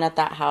was born at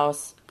that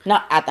house.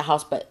 Not at the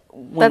house, but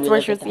when that's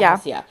where she was,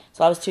 house. Yeah.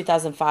 So I was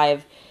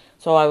 2005.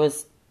 So I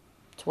was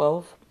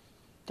 12,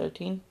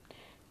 13,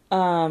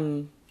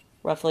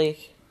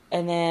 roughly.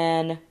 And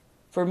then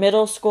for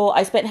middle school,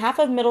 I spent half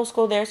of middle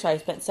school there. So I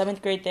spent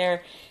 7th grade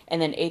there.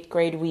 And then 8th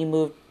grade, we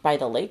moved by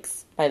the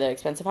lakes, by the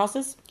expensive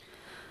houses.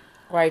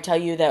 Where I tell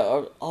you that,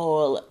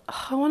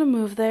 I want to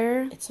move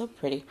there. It's so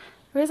pretty.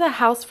 There's a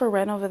house for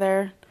rent over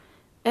there.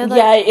 And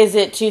is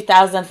it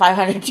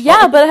 $2,500?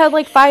 Yeah, but it had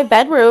like 5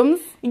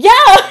 bedrooms. Yeah,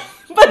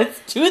 but it's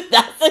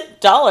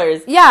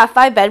 $2,000. Yeah,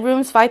 5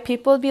 bedrooms, 5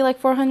 people, it'd be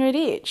like $400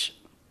 each.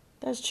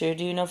 That's true.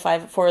 Do you know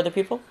 4 other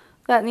people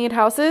that need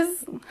housing?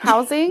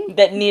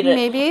 That need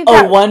maybe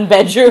a 1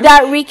 bedroom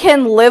that we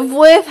can live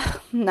with?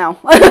 No,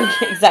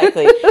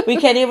 exactly. We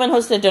can't even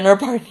host a dinner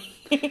party.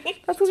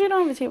 That's because we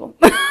don't have a table.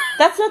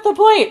 That's not the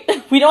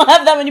point. We don't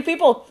have that many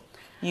people.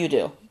 You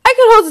do. I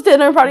could host a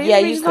dinner party.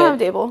 Yeah, we just don't have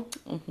a table.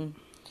 Mm-hmm.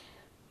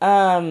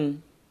 I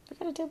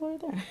got a table right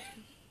there.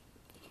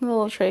 The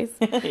little trays.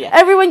 Yeah.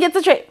 Everyone gets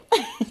a tray.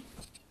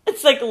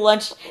 It's like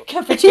lunch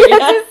cafeteria. You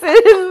have to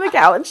sit on the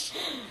couch.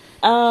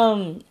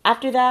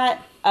 After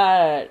that,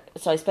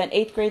 so I spent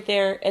 8th grade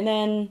there, and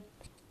then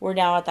we're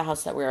now at the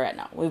house that we're at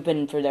now. We've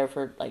been there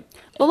for like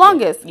the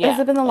longest. Yeah, has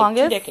it been the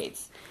longest? 2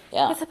 decades.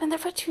 Yeah. Has it been there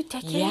for 2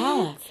 decades?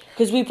 Yeah,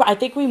 because I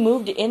think we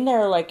moved in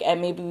there like at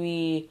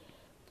maybe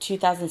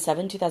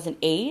 2007,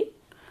 2008.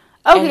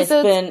 Okay, and it's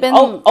so been, it's been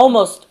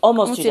almost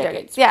 2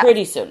 decades. Yeah.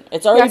 Pretty soon.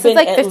 It's already been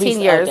like 15 at least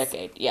years. A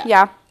decade. Yeah.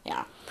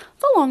 Yeah.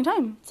 It's a long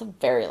time. It's a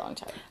very long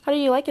time. How do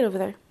you like it over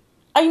there?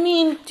 I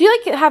mean, do you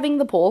like having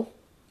the pool?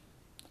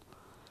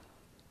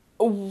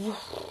 You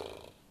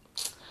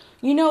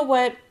know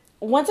what?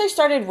 Once I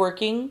started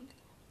working,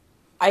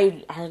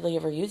 I hardly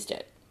ever used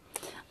it.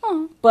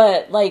 Oh.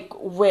 But like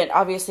when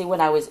I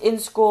was in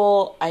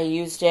school, I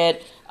used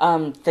it.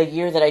 The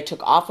year that I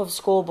took off of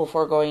school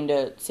before going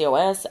to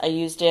COS, I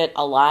used it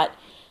a lot.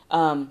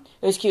 It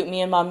was cute.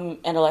 Me and Mom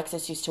and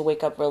Alexis used to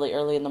wake up really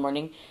early in the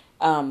morning.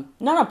 Not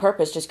on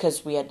purpose, just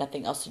because we had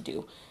nothing else to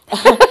do.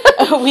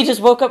 We just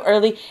woke up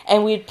early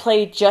and we'd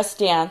play Just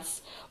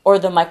Dance or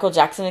the Michael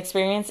Jackson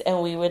Experience,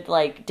 and we would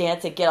like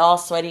dance and get all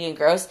sweaty and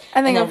gross,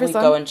 and then we'd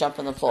go and jump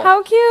in the pool.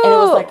 How cute! And it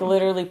was like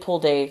literally pool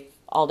day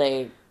all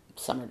day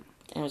summer.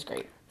 It was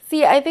great.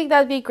 See, I think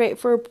that'd be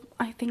great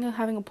I think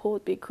having a pool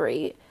would be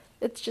great.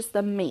 It's just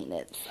the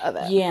maintenance of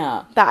it.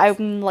 Yeah. That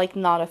I'm, like,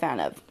 not a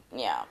fan of.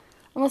 Yeah.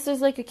 Unless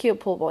there's, like, a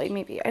cute pool boy,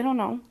 maybe. I don't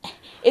know.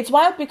 It's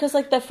wild because,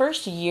 like, the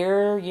first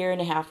year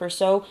and a half or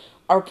so,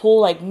 our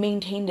pool, like,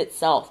 maintained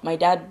itself. My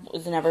dad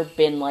has never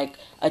been, like,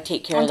 a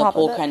take care of the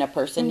pool kind of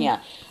person. Mm-hmm.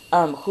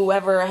 Yeah.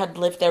 Whoever had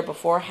lived there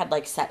before had,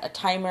 like, set a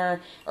timer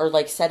or,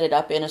 like, set it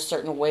up in a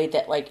certain way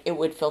that, like, it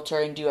would filter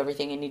and do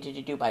everything it needed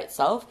to do by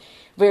itself.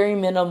 Very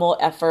minimal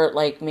effort.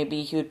 Like,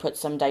 maybe he would put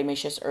some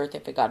diatomaceous earth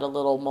if it got a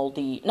little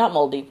moldy. Not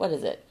moldy. What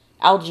is it?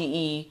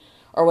 Algae-y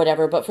or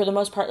whatever. But for the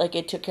most part, like,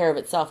 it took care of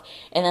itself.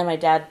 And then my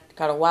dad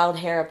got a wild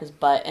hair up his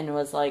butt and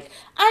was like,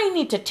 I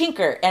need to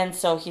tinker. And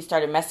so he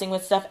started messing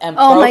with stuff and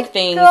broke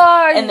things.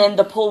 God. And then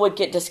the pool would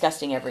get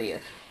disgusting every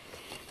year.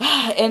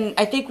 And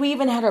I think we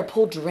even had our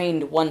pool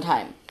drained one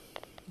time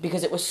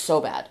because it was so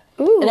bad.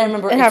 Ooh, and I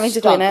remember and having to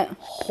clean it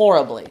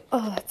horribly.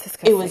 Oh, that's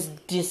disgusting. It was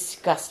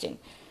disgusting.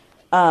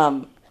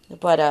 Yeah,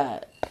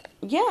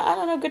 I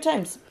don't know, good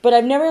times. But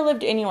I've never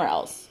lived anywhere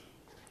else.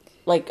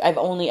 Like, I've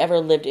only ever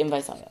lived in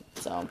Visalia.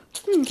 So,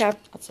 okay.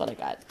 That's what I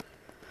got.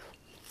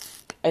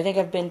 I think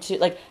I've been to,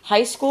 like,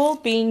 high school,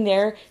 being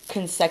there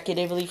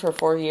consecutively for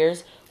 4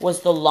 years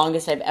was the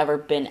longest I've ever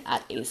been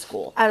at a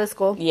school. Out of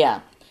school?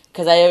 Yeah.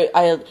 Because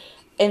I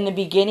in the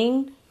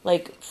beginning,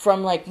 like,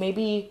 from, like,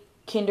 maybe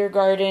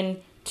kindergarten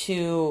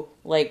to,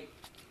 like,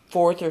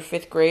 4th or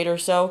 5th grade or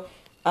so,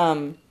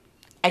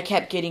 I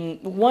kept getting,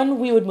 1,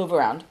 we would move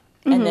around.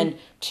 Mm-hmm. And then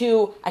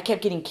 2, I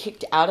kept getting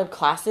kicked out of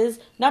classes,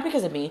 not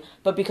because of me,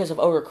 but because of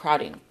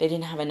overcrowding. They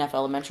didn't have enough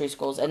elementary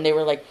schools. And they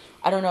were, like,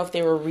 I don't know if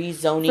they were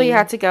rezoning. So you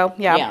had to go,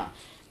 yeah. Yeah.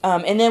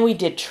 And then we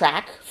did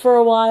track for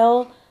a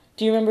while.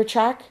 Do you remember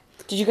track?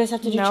 Did you guys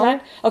have to do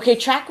track? Okay,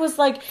 track was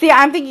like... See,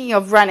 I'm thinking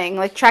of running,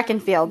 like track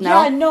and field,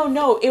 no? Yeah,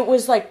 no. It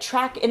was like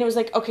track, and it was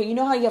like, okay, you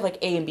know how you have like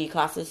A and B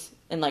classes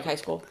in like high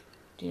school?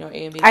 Do you know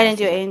A and B classes? I didn't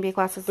do A and B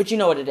classes. But you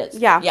know what it is.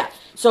 Yeah. Yeah.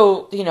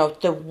 So, you know,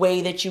 the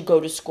way that you go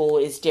to school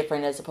is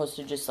different as opposed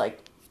to just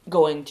like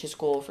going to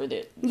school for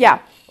the... Yeah.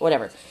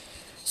 Whatever.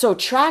 So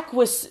track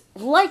was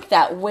like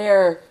that,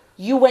 where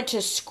you went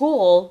to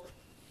school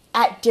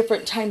at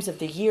different times of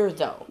the year,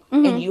 though.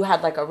 Mm-hmm. And you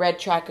had like a red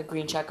track, a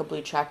green track, a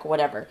blue track,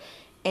 whatever.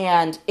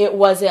 And it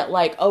wasn't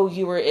like, oh,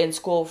 you were in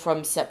school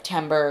from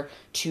September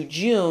to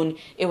June.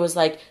 It was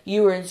like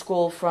you were in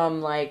school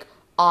from like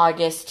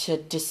August to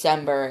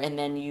December, and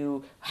then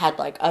you had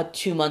like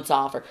 2 months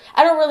off. Or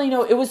I don't really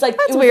know. It was like...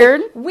 That's weird.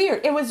 Like,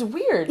 weird. It was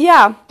weird.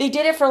 Yeah. They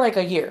did it for like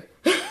a year.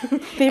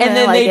 And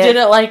then they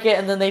didn't like it,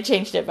 and then they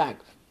changed it back.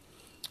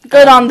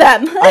 Good on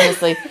them.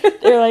 Honestly.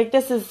 They're like,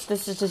 this is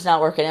just not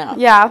working out.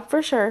 Yeah,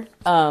 for sure.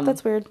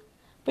 That's weird.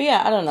 But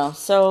yeah, I don't know.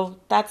 So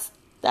that's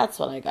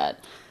what I got.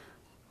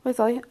 That's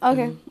all you?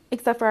 Okay. Mm-hmm.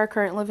 Except for our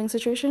current living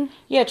situation?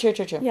 Yeah, true.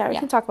 Yeah, we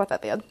can talk about that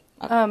at the end.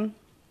 Okay.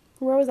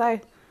 Where was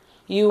I?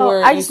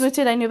 I just moved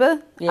to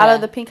Dinuba out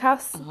of the pink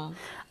house.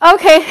 Uh-huh.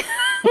 Okay.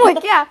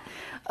 Like, yeah.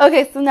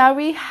 Okay, so now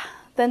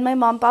then my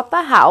mom bought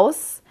the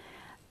house,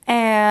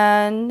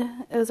 and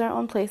it was our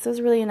own place. It was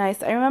really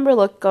nice. I remember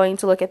going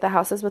to look at the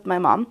houses with my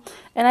mom,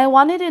 and I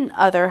wanted an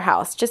other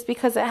house just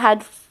because it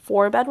had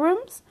 4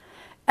 bedrooms,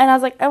 and I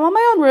was like, I want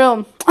my own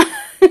room.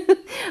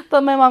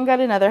 But my mom got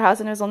another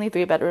house, and it was only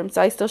 3 bedrooms,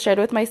 so I still shared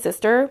with my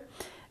sister,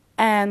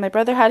 and my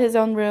brother had his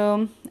own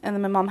room, and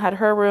then my mom had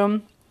her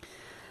room.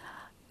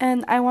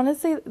 And I want to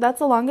say that's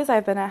the longest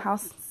I've been at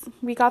house.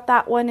 We got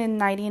that one in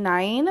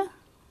 99.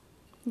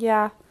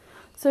 Yeah.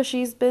 So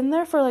she's been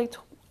there for like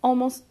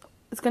almost,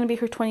 it's going to be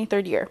her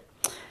 23rd year.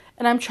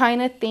 And I'm trying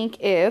to think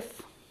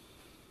if,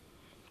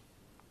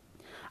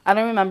 I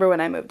don't remember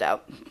when I moved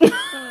out.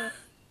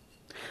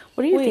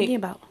 What are you thinking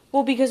about?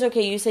 Well, because,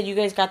 okay, you said you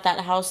guys got that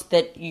house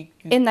that in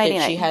 99.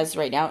 That she has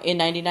right now in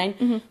 99,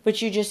 mm-hmm.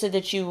 But you just said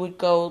that you would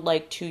go,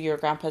 like, to your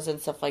grandpa's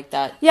and stuff like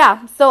that.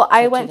 Yeah, so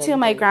I went to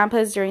my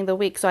grandpa's during the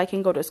week so I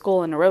can go to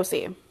school in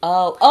Orosi.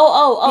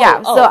 Oh.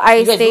 Yeah, so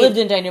you guys lived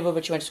in Dinuba,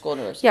 but you went to school in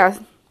Orosi. Yeah.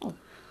 Oh.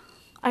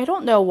 I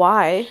don't know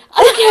why.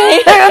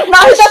 Okay. I'm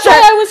not That's sure.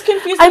 Why I was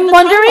confused I'm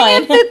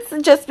wondering if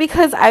it's just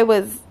because I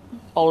was...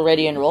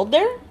 already enrolled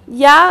there?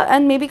 Yeah,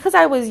 and maybe because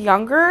I was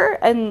younger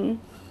and...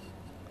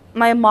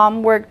 My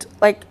mom worked,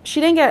 like,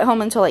 she didn't get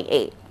home until, like,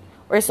 8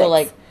 or 6. So,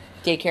 like,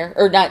 daycare?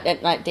 Or not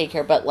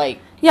daycare, but, like...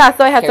 Yeah,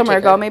 so I had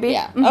somewhere to go, maybe.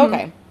 Yeah, mm-hmm.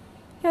 Okay.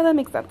 Yeah, that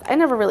makes sense. I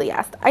never really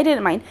asked. I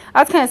didn't mind.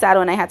 I was kind of sad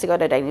when I had to go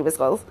to Dinuba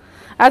schools.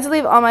 I had to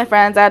leave all my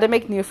friends. I had to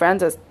make new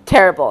friends. It was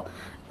terrible.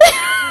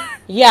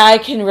 Yeah, I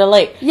can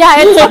relate. Yeah,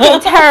 it's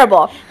fucking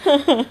terrible.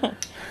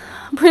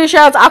 I'm pretty sure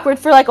I was awkward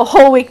for, like, a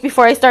whole week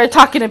before I started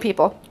talking to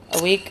people.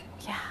 A week?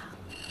 Yeah.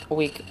 A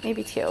week.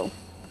 Maybe 2.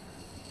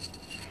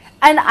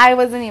 And I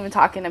wasn't even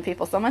talking to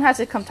people. Someone had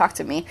to come talk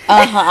to me.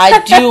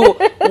 I do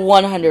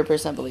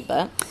 100% believe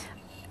that.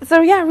 So,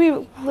 yeah, we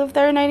lived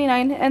there in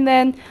 99. And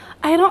then,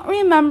 I don't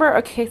remember.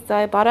 Okay, so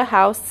I bought a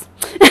house.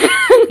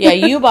 Yeah,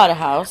 you bought a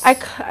house. I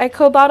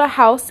co-bought a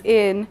house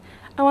in,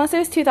 I want to say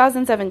it was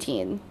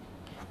 2017.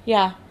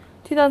 Yeah.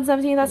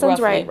 2017, that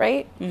sounds Roughly.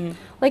 right? Mm-hmm.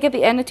 Like at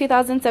the end of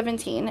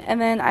 2017. And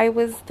then I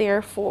was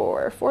there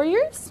for 4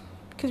 years.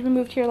 Because we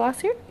moved here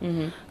last year.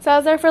 Mm-hmm. So, I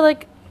was there for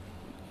like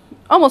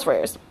almost 4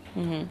 years.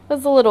 Mm-hmm.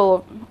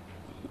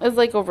 It was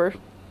like over.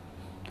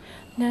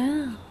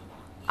 No.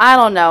 I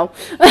don't know.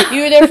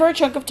 You were there for a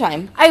chunk of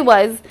time. I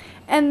was.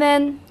 And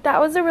then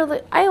that was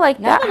I like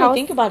that house. Now that I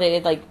think about it,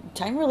 it like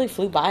Time really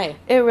flew by.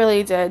 It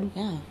really did.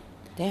 Yeah.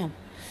 Damn.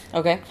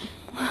 Okay.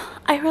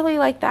 I really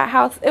like that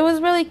house. It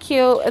was really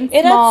cute and small.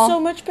 It had so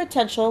much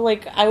potential.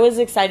 Like, I was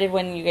excited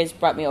when you guys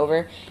brought me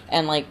over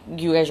and, like,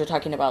 you guys were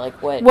talking about,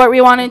 like, what we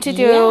wanted to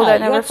do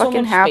that never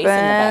fucking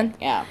happened.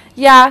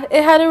 Yeah,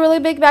 it had a really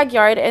big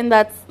backyard, and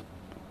that's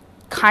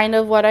kind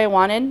of what I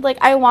wanted. Like,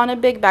 I want a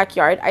big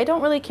backyard. I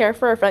don't really care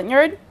for a front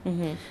yard.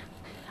 Mm-hmm.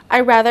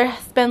 I'd rather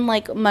spend,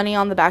 like, money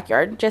on the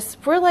backyard just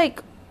for,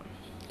 like...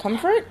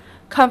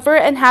 Comfort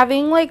and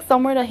having, like,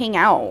 somewhere to hang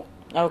out.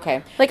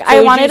 Okay. Like, so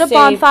I wanted a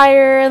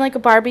bonfire and, like, a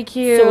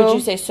barbecue. So would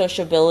you say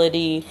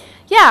sociability?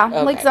 Yeah,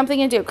 okay. Like, something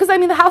to do. Because, I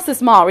mean, the house is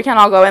small. We can't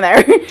all go in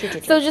there.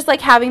 True. So just, like,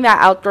 having that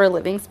outdoor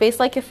living space,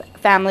 like, if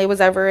family was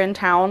ever in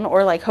town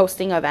or, like,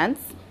 hosting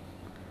events.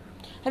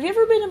 Have you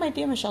ever been to my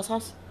Tia Michelle's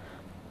house?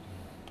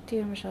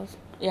 Tia Michelle's?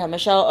 Yeah,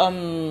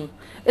 Michelle,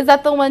 Is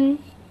that the one?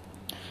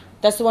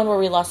 That's the one where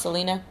we lost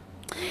Selena?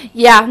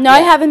 Yeah. No, yeah. I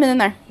haven't been in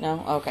there.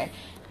 No? Okay.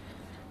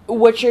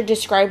 What you're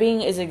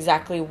describing is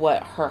exactly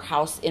what her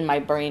house in my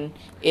brain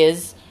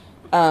is.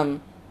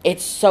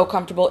 It's so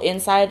comfortable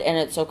inside and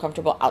it's so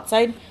comfortable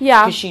outside.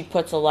 Yeah. Because she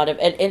puts a lot of...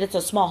 And it's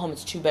a small home.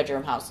 It's a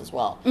 2-bedroom house as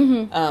well.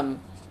 Mm-hmm.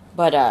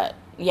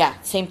 Yeah,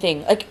 same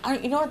thing. Like,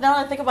 you know what? Now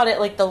that I think about it,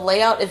 like, the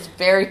layout is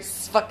very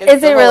fucking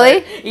Is similar.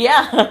 it really?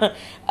 Yeah.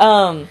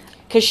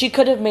 Because she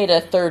could have made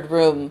a third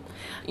room,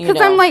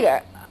 Because I'm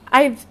like...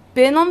 I've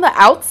been on the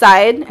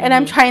outside, and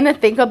I'm trying to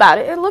think about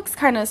it. It looks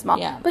kind of small.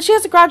 Yeah. But she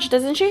has a garage,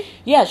 doesn't she?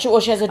 Yeah, she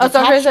has a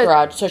detached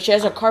garage. So she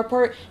has a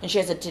carport, and she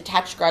has a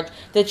detached garage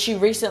that she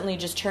recently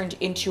just turned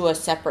into a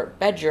separate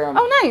bedroom.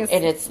 Oh, nice.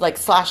 And it's, like, /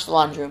 the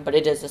laundry room, but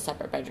it is a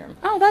separate bedroom.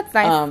 Oh, that's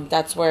nice.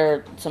 That's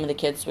where some of the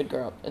kids would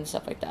grow up and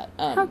stuff like that.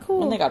 How cool.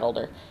 When they got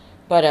older.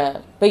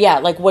 But yeah,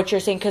 like what you're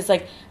saying, because,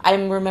 like,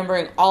 I'm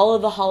remembering all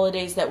of the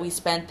holidays that we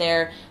spent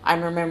there.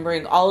 I'm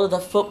remembering all of the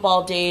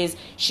football days.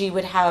 She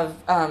would have...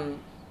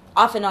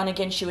 off and on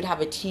again, she would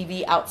have a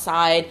TV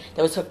outside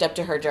that was hooked up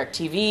to her direct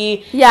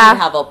TV. Yeah. She'd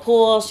have a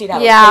pool. She'd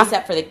have a play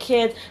set for the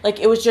kids.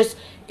 Like, it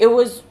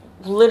was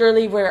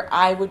literally where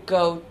I would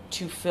go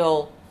to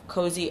feel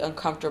cozy,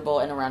 uncomfortable,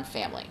 and around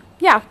family.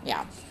 Yeah.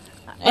 Yeah.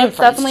 That's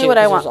definitely what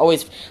I want. There's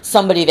always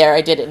somebody there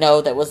I didn't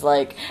know that was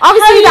like,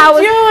 obviously how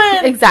that you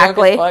was doing?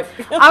 exactly.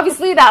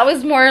 Obviously that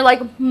was more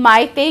like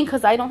my thing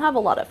because I don't have a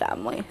lot of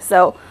family,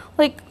 so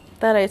like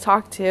that I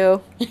talk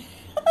to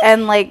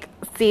and like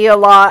see a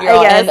lot. You're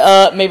I guess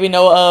and maybe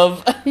know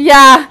of.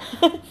 Yeah,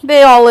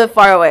 they all live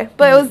far away,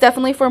 but it was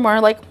definitely for more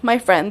like my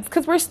friends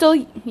because we're still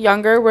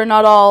younger. We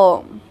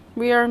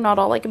are not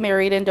all like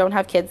married and don't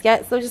have kids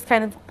yet, so just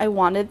kind of I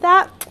wanted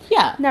that.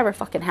 Yeah. Never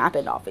fucking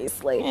happened,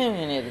 obviously. I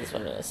mean, it is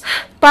what it is.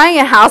 Buying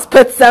a house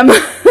puts some...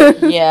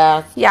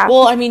 Yeah. Yeah.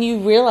 Well, I mean, you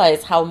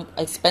realize how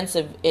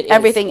expensive it is.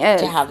 Everything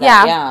is. To have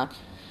that. Yeah.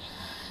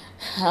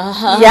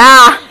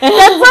 Yeah.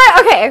 That's why,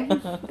 okay.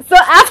 So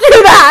after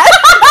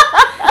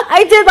that,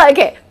 I did like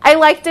it. I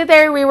liked it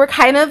there. We were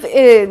kind of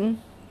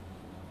in...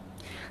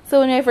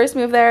 So when I first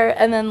moved there,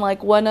 and then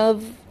like one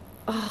of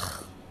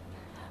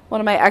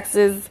my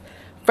ex's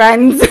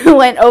friends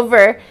went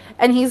over...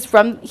 And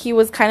he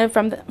was kind of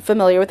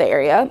familiar with the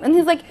area. And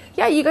he's like,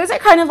 yeah, you guys are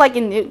kind of like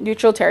in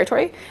neutral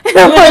territory. And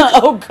I'm like,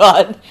 oh,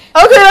 God.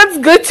 Okay, that's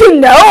good to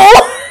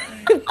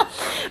know.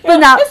 But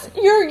now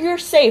you're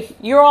safe.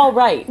 You're all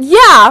right.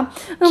 Yeah.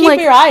 Keep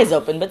your eyes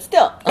open, but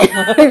still.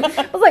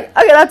 I was like,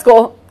 okay, that's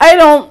cool. I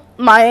don't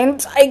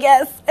mind, I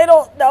guess. I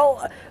don't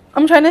know.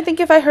 I'm trying to think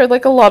if I heard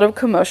like a lot of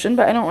commotion,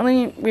 but I don't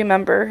really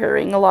remember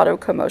hearing a lot of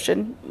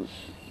commotion.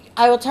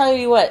 I will tell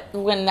you what,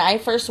 when I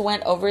first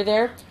went over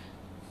there,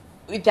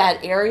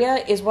 that area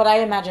is what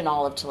I imagine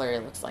all of Tulare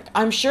looks like.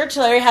 I'm sure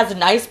Tulare has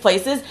nice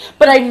places,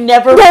 but I've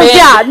never been.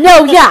 Yeah,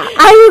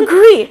 I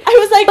agree. I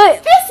was like,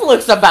 this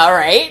looks about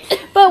right.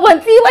 But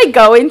once you like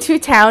go into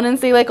town and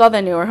see like all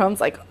the newer homes,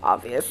 like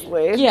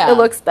obviously it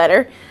looks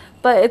better.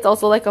 But it's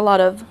also like a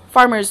lot of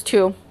farmers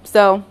too,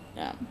 so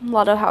a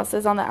lot of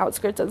houses on the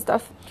outskirts and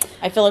stuff.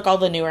 I feel like all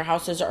the newer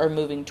houses are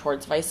moving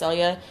towards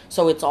Visalia,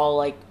 so it's all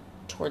like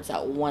towards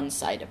that one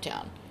side of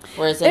town.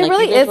 Whereas it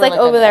really is like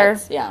over there.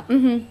 Yeah.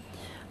 Mm-hmm.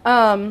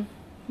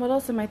 What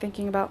else am I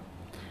thinking about?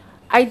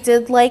 I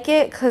did like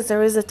it because there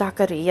was a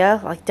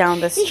taqueria like down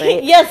the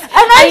street. Yes, and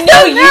I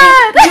know you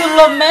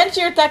lament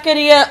your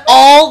taqueria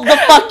all the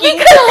fucking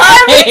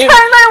time. Every time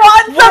I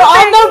want something, we're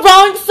on the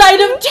wrong side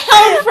of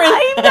town for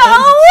I this.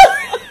 know.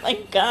 Oh my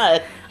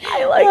God.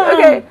 I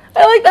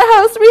like the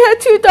house. We had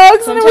 2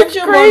 dogs. Sometimes and it was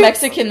you're great. more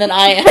Mexican than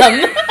I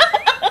am.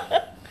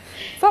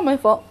 It's not my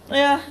fault.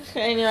 Yeah,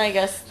 I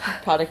guess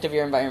product of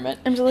your environment.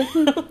 I'm just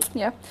like,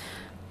 yeah.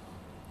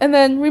 And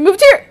then we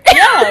moved here.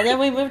 Yeah, and then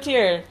we moved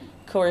here.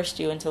 Coerced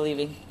you into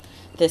leaving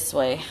this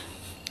way.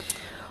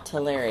 To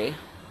Larry.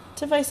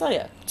 To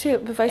Visalia. Is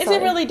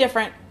it really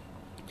different?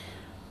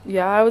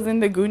 Yeah, I was in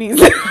the Goonies.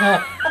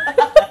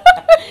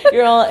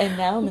 You're all, and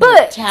now I'm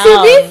in town.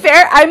 To be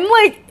fair, I'm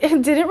like,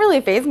 it didn't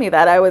really faze me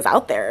that I was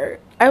out there.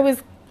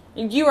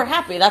 You were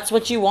happy. That's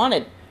what you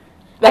wanted.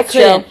 That's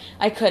true.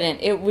 I couldn't.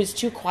 It was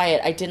too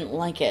quiet. I didn't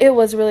like it. It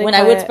was really when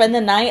quiet. I would spend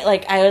the night,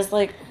 like, I was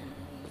like...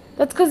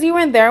 That's because you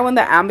weren't there when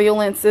the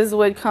ambulances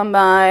would come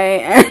by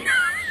and...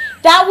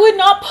 That would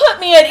not put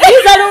me at ease.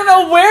 I don't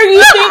know where you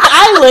think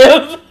I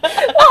live. Well,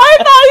 I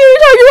thought you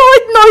were talking about,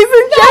 like, noise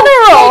in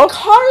general. Like,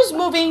 cars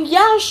moving,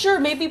 yeah, sure.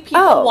 Maybe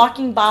people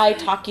walking by,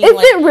 talking. Is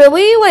it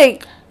really,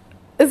 like...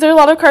 Is there a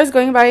lot of cars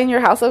going by in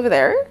your house over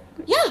there?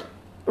 Yeah.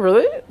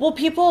 Really? Well,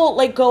 people,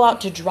 like, go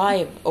out to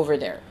drive over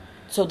there.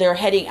 So they're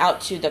heading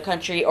out to the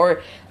country.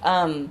 Or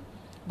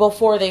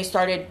before they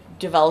started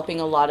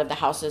developing a lot of the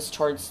houses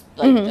towards,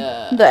 like,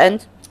 the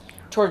end.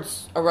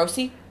 Towards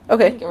Orosi.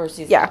 Okay. I think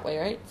Orosi's that way,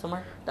 right?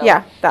 Somewhere? That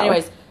way.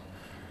 Anyways. Way.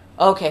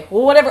 Okay.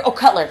 Well, whatever. Oh,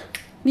 Cutler.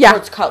 Yeah.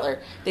 Towards Cutler.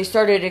 They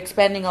started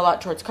expanding a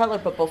lot towards Cutler,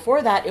 but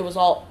before that, it was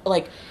all,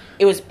 like,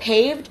 it was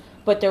paved,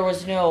 but there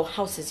was no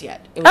houses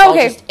yet. It was all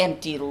just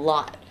empty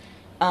lot.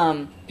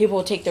 People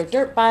would take their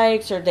dirt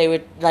bikes, or they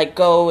would, like,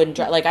 go and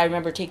drive. Like, I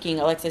remember taking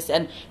Alexis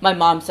and my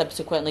mom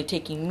subsequently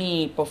taking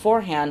me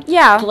beforehand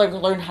to, like,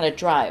 learn how to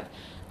drive.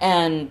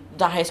 And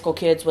the high school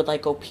kids would,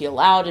 like, go peel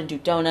out and do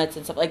donuts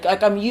and stuff. Like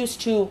I'm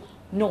used to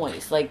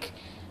noise. Like,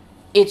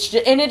 it's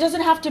just, and it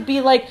doesn't have to be,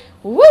 like,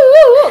 woo, woo,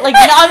 woo. Like,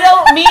 I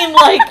don't mean,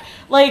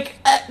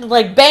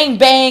 like bang,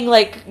 bang,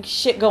 like,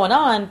 shit going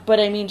on. But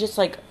I mean, just,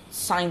 like,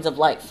 signs of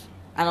life.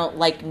 I don't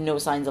like no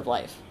signs of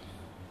life.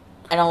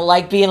 I don't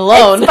like being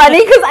alone. It's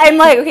funny because I'm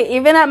like, okay,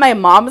 even at my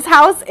mom's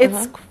house,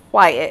 it's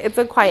quiet. It's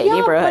a quiet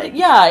neighborhood.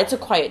 It's a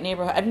quiet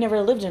neighborhood. I've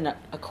never lived in a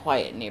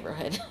quiet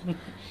neighborhood.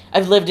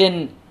 I've lived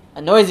in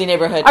a noisy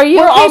neighborhood.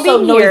 We're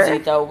also noisy,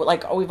 though.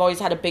 Like, we've always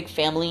had a big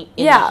family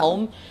in the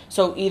home.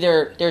 So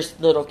either there's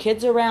little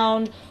kids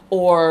around,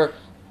 or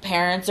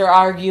parents are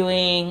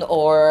arguing,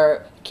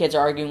 or kids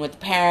are arguing with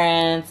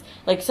parents.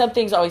 Like, some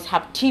things always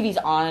have TVs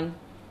on.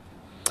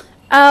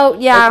 Oh,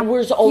 yeah.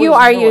 Like, you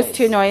are used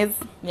to noise.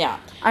 Yeah.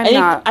 I'm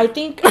not. I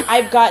think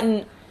I've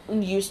gotten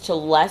used to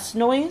less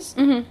noise.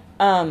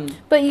 Mm-hmm.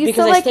 But you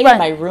because still, I stay in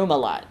my room a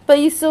lot. But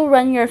you still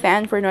run your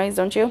fan for noise,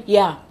 don't you?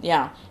 Yeah,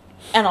 yeah.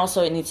 And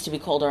also, it needs to be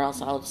cold, or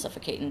else I'll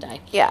suffocate and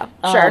die. Yeah,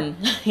 sure.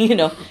 You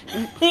know,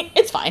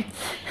 it's fine.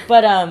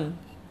 But,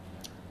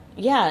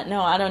 yeah,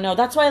 no, I don't know.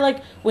 That's why,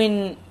 like,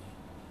 when,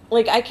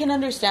 like, I can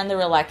understand the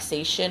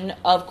relaxation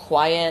of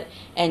quiet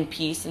and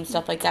peace and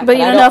stuff like that. But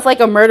you don't know if, like,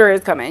 a murder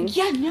is coming.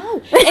 Yeah, no.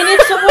 And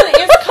if someone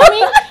is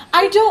coming,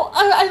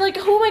 I like,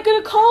 who am I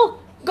going to call?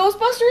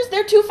 Ghostbusters?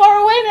 They're too far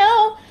away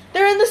now.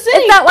 They're in the city.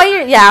 Is that why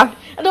you're,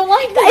 I don't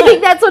like that. I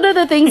think that's one of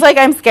the things, like,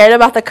 I'm scared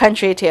about the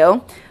country,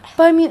 too.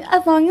 But, I mean,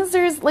 as long as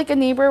there's, like, a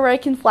neighbor where I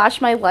can flash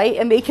my light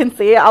and they can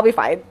see it, I'll be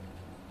fine.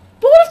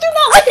 But what if they're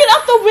not looking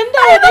out the window?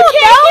 They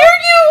can't hear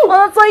you.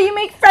 Well, that's why you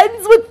make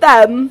friends with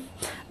them.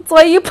 That's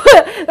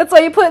why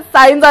you put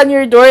signs on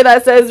your door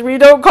that says, "We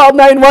don't call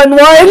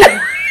 911."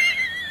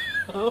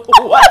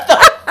 What the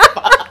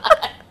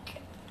fuck?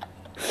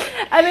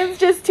 And it's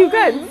just two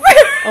guns.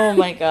 Oh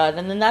my god.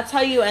 And then that's how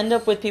you end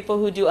up with people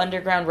who do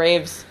underground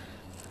raves.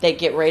 They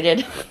get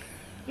raided.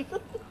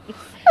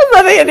 That's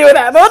nothing to do with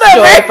that.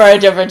 Story for a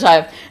different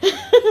time.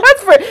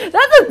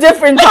 That's a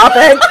different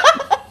topic.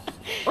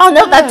 Oh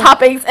no, that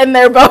topic's in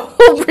there, but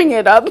we'll bring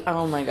it up.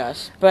 Oh my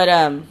gosh. But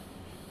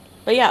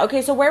yeah,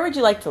 okay, so where would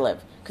you like to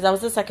live? Because that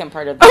was the second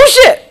part of this. Oh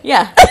shit!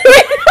 Yeah.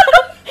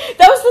 That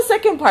was the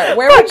second part.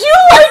 Where would you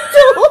like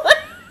to live?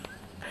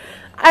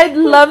 I'd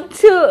love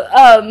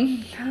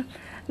to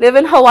live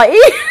in Hawaii.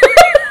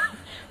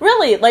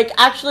 Really? Like,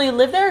 actually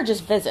live there, or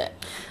just visit?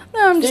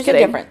 No, I'm just kidding.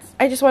 There's a difference.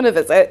 I just want to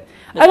visit.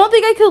 I don't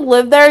think I could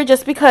live there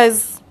just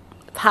because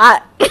it's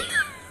hot.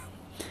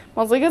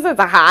 Mostly because it's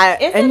hot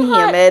and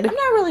humid. I'm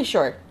not really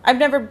sure. I've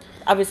never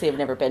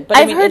been. But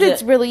I've heard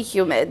it's really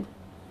humid.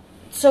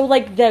 So,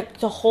 like, the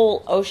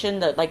whole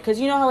ocean, because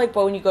you know how, like,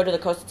 when you go to the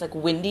coast, it's, like,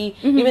 windy?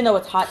 Mm-hmm. Even though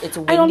it's hot, it's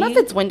windy? I don't know if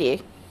it's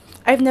windy.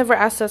 I've never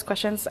asked those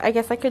questions. I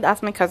guess I could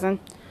ask my cousin.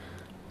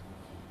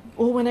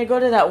 Well, when I go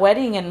to that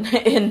wedding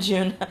in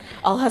June,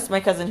 I'll ask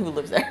my cousin who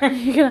lives there.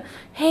 You're gonna,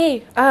 hey,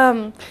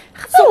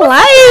 what's it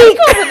like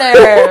over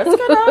there?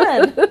 What's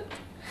going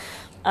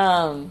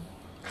on?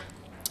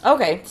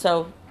 Okay,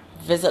 so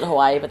visit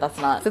Hawaii, but that's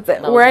not...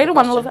 Where I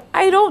want to live?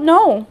 I don't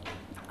know.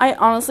 I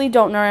honestly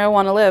don't know where I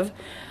want to live.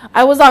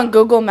 I was on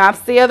Google Maps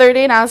the other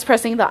day, and I was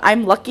pressing the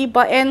I'm lucky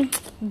button.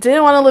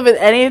 Didn't want to live in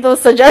any of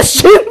those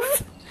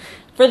suggestions.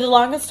 For the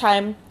longest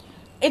time,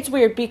 it's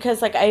weird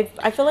because, like, I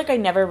feel like I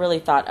never really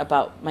thought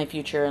about my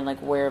future and, like,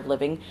 where of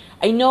living.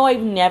 I know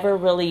I've never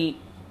really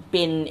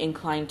been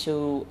inclined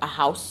to a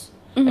house.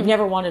 Mm-hmm. I've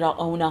never wanted to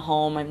own a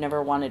home. I've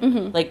never wanted,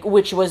 like,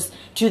 which was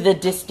to the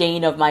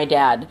disdain of my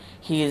dad.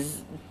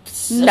 He's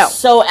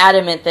so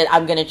adamant that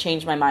I'm going to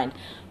change my mind.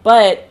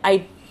 But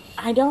I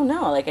don't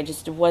know. Like, I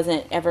just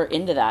wasn't ever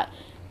into that.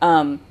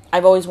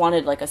 I've always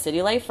wanted, like, a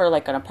city life or,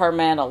 like, an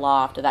apartment, a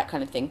loft, or that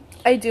kind of thing.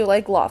 I do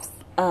like lofts.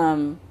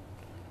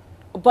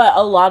 But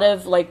a lot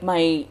of, like,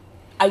 my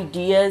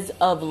ideas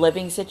of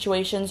living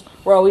situations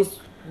were always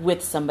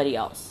with somebody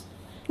else.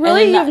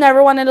 Really? You've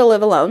never wanted to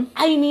live alone?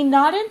 I mean,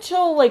 not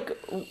until, like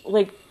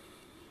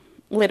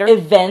later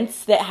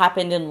events that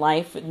happened in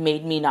life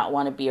made me not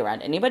want to be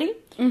around anybody.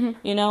 Mm-hmm.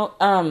 You know?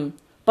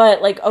 But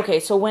But, like,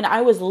 okay, so when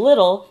I was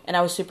little and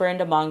I was super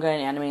into manga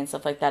and anime and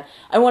stuff like that,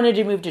 I wanted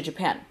to move to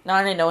Japan. Now,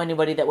 I didn't know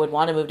anybody that would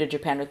want to move to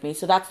Japan with me,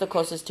 so that's the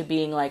closest to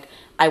being, like,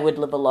 I would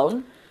live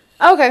alone.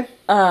 Okay.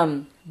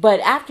 But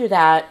after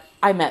that,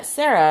 I met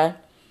Sarah,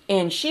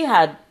 and she's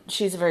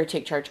a very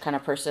take charge kind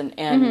of person,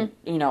 and,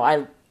 you know,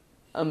 I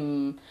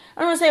don't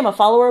want to say I'm a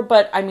follower,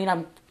 but, I mean,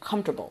 I'm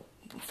comfortable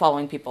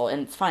following people,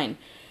 and it's fine.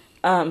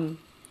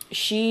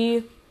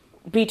 She,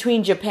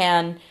 between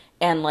Japan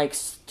and, like,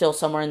 still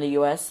somewhere in the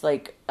U.S.,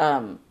 like,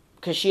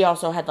 because she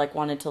also had, like,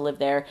 wanted to live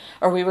there,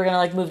 or we were going to,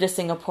 like, move to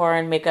Singapore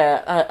and make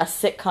a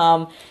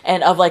sitcom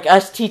and of, like,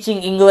 us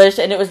teaching English,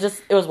 and it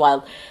was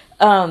wild.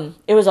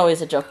 It was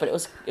always a joke, but it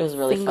was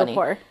really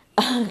Singapore.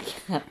 Funny.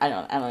 I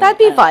don't That'd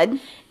be fun.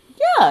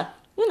 Yeah,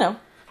 you know,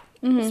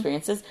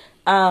 experiences.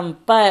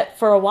 But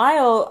for a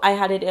while, I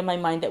had it in my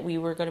mind that we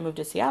were going to move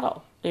to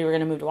Seattle. We were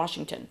going to move to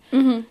Washington.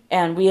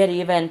 And we had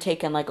even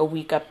taken, like, a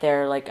week up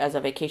there, like, as a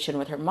vacation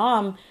with her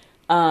mom.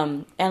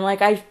 And,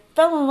 like, I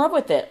fell in love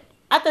with it.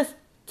 At this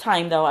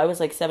time, though, I was,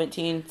 like,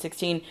 17,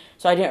 16,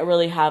 so I didn't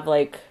really have,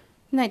 like,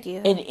 an idea,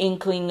 an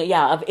inkling,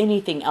 of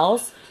anything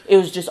else. It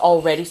was just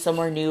already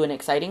somewhere new and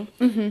exciting.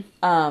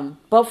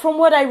 But from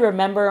what I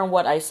remember and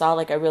what I saw,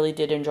 like, I really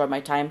did enjoy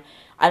my time.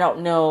 I don't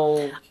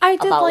know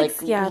about, like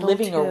Seattle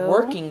living too. or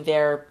working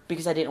there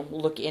because I didn't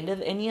look into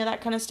any of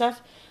that kind of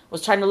stuff.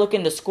 Was trying to look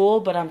into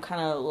school, but I'm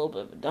kind of a little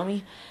bit of a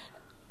dummy.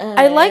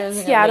 I liked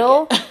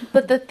Seattle,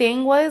 but the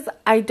thing was,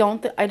 I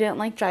didn't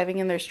like driving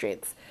in their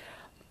streets.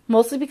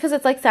 Mostly because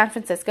it's like San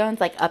Francisco and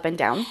it's like up and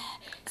down.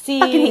 See,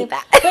 fucking hate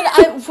that.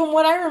 But from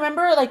what I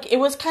remember, like, it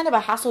was kind of a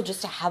hassle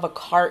just to have a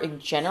car in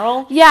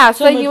general. Yeah,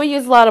 so you would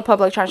use a lot of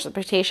public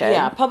transportation.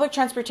 Yeah, public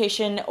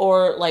transportation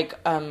or, like,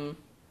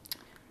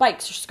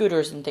 bikes or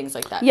scooters and things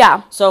like that.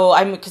 Yeah. So,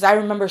 because I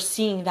remember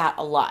seeing that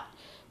a lot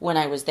when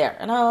I was there.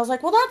 And I was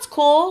like, well, that's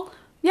cool.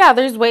 Yeah,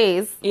 there's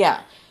ways. Yeah.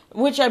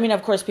 Which, I mean,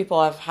 of course,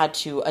 people have had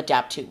to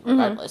adapt to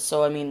regardless.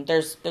 So, I mean,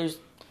 there's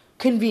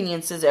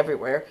conveniences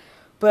everywhere.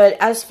 But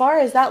as far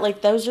as that,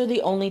 like, those are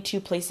the only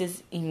two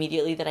places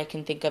immediately that I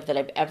can think of that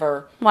I've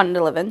ever... wanted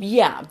to live in.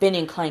 Yeah, been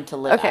inclined to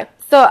live at.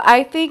 So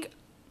I think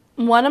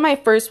one of my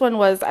first one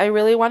was I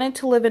really wanted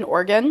to live in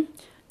Oregon.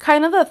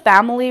 Kind of a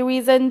family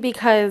reason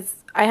because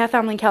I have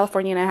family in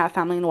California and I have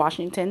family in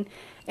Washington.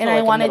 And so, like,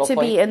 I wanted to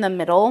be in the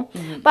middle.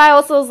 But I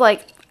also was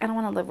like, I don't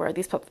want to live where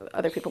these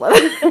other people live.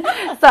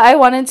 So I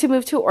wanted to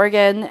move to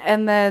Oregon.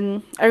 And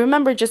then I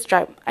remember just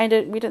driving.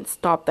 We didn't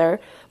stop there.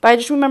 But I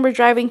just remember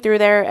driving through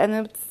there. And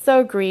it's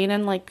so green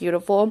and, like,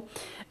 beautiful.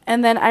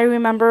 And then I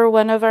remember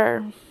one of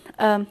our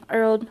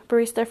old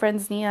barista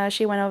friends, Nia,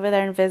 she went over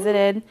there and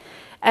visited.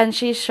 And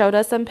she showed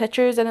us some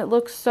pictures. And it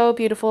looked so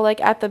beautiful, like,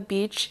 at the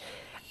beach.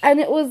 And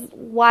it was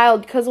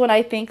wild because when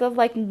I think of,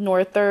 like,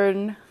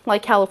 northern,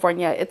 like,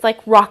 California, it's, like,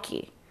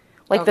 rocky.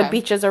 Like, the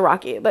beaches are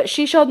rocky. But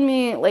she showed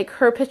me, like,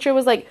 her picture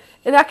was, like,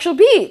 an actual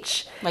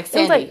beach. Like sandy.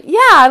 It was like,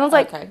 yeah. And I was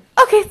like,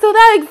 okay, so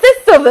that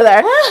exists over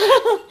there.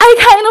 I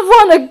kind of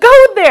want to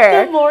go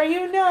there. The more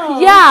you know.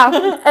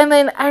 Yeah. And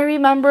then I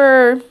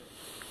remember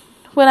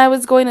when I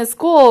was going to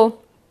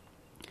school,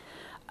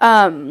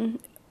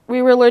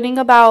 we were learning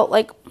about,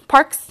 like,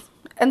 parks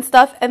and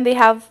stuff. And they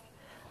have,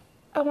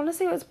 I want to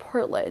say it was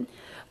Portland.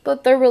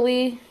 But they're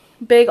really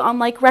big on,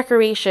 like,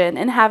 recreation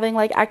and having,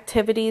 like,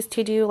 activities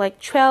to do,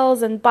 like,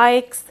 trails and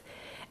bikes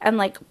and,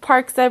 like,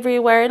 parks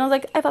everywhere. And I was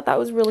like, I thought that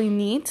was really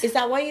neat. Is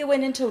that why you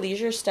went into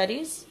leisure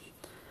studies?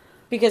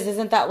 Because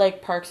isn't that,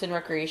 like, parks and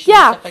recreation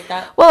and stuff like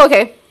that? Well,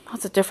 okay.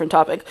 That's a different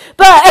topic.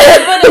 But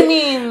I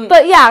mean...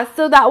 But, yeah,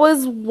 so that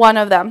was one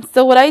of them.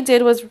 So what I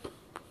did was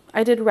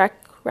I did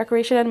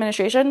recreation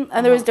administration,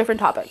 and there was different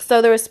topics.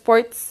 So there was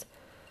sports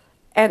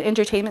and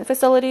entertainment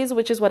facilities,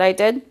 which is what I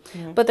did.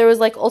 But there was,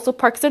 like, also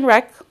parks and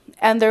rec,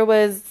 and there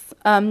was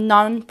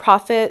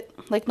nonprofit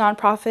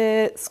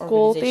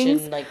school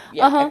things, like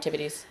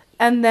activities.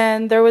 And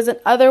then there was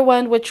another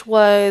one which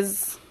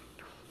was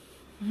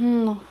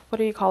what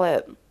do you call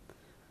it?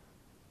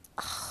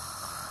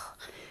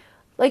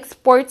 Like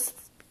sports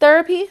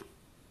therapy,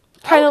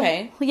 kind of.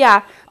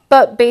 Yeah,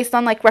 but based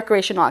on, like,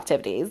 recreational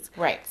activities.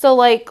 Right. So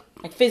like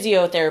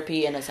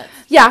physiotherapy in a sense.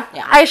 Yeah.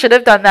 I should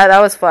have done that. That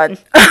was fun.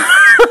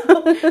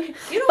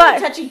 You don't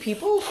like touching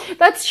people?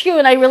 That's true,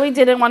 and I really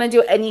didn't want to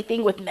do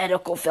anything with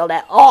medical field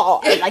at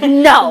all. Like,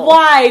 no.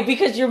 Why?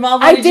 Because your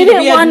mom wanted you to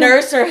be a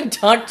nurse or a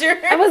doctor?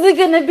 I wasn't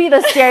going to be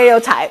the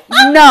stereotype.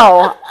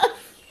 No.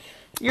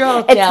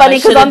 It's funny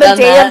because on the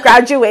day of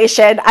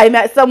graduation, I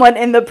met someone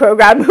in the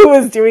program who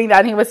was doing that,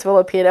 and he was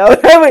Filipino.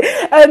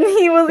 And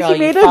he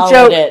made a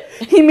joke.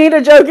 He made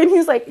a joke, and he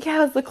was like,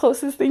 yeah, it's the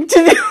closest thing to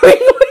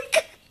doing.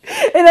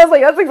 And I was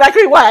like, that's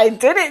exactly why I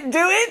didn't do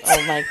it.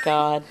 Oh, my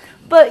God.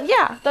 But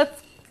yeah,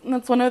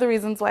 that's one of the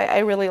reasons why I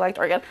really liked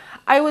Oregon.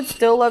 I would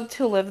still love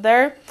to live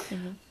there.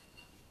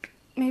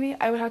 Maybe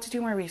I would have to do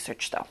more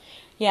research, though.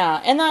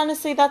 Yeah, and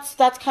honestly, that's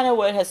kind of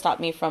what has stopped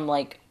me from,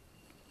 like,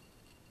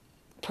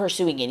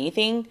 pursuing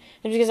anything.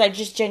 It's because I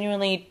just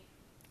genuinely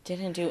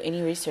didn't do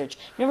any research.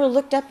 Never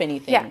looked up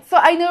anything. Yeah, so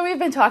I know we've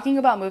been talking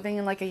about moving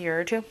in, like, a year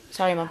or two.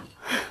 Sorry, Mom.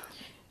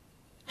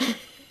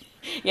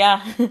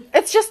 Yeah.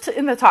 It's just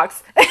in the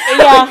talks.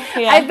 Yeah.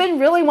 I've been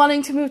really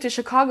wanting to move to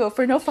Chicago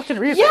for no fucking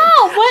reason. Yeah,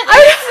 what? I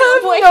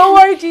have no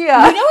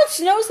idea. You know it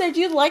snows there. Do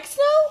you like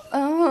snow?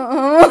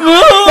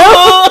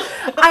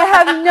 I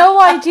have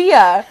no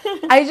idea.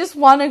 I just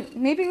want to...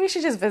 Maybe we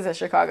should just visit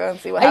Chicago and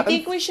see what happens. I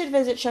think we should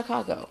visit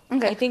Chicago.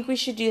 Okay. I think we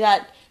should do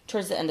that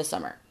towards the end of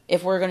summer,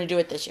 if we're going to do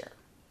it this year.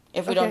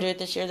 If we don't do it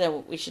this year,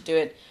 then we should do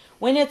it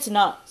when it's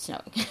not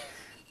snowing.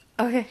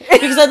 Okay.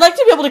 Because I'd like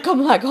to be able to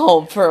come back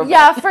home for a bit.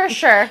 Yeah, for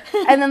sure.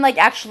 And then, like,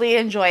 actually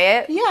enjoy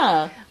it.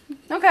 Yeah.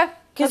 Okay.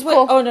 Because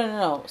cool. Oh,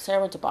 no. Sarah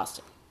went to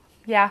Boston.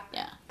 Yeah.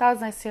 Yeah. That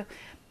was nice, too.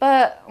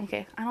 But,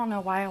 okay, I don't know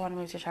why I want to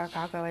move to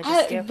Chicago. I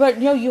just do. But,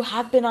 no, you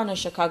have been on a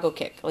Chicago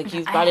kick. Like,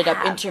 you've brought it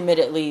up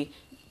intermittently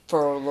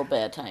for a little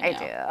bit of time now.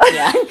 Do.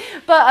 Yeah.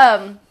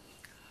 But,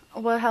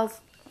 what else?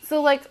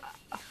 So, like...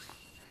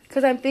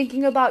 Because I'm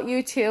thinking about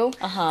you, too.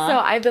 So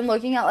I've been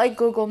looking at, like,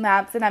 Google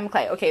Maps, and I'm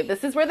like, okay,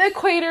 this is where the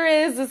equator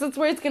is. This is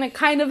where it's going to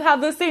kind of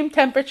have the same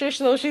temperature,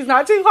 so she's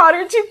not too hot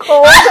or too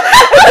cold. Like,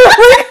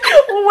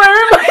 where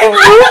am I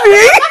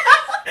moving?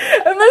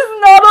 And there's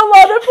not a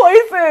lot of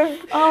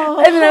places.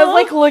 And then I was,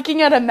 like,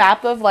 looking at a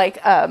map of,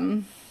 like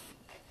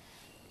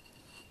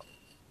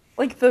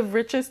the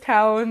richest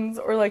towns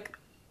or, like,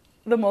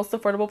 the most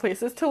affordable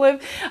places to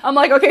live. I'm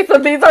like, okay, so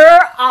these are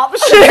our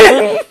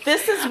options.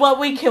 This is what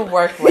we can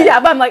work with. Yeah,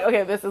 but I'm like,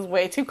 okay, this is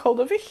way too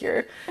cold over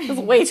here. This is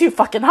way too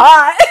fucking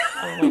hot.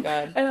 Oh my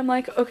god. And I'm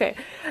like, okay.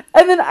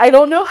 And then I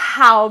don't know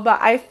how,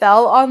 but I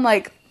fell on,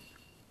 like,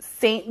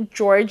 St.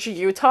 George,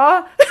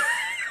 Utah.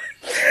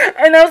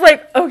 And I was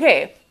like,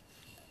 okay,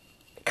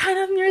 kind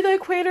of near the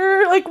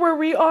equator, like where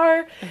we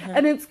are.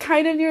 And it's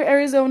kind of near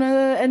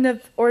Arizona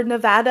or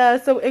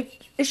Nevada, so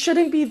it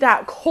shouldn't be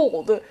that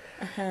cold.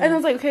 And I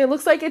was like, okay, it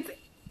looks like it's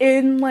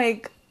in,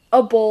 like,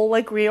 a bowl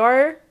like we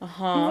are. I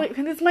was like,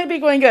 this might be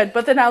going good.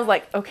 But then I was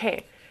like,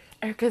 okay,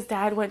 Erica's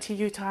dad went to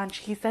Utah, and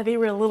he said they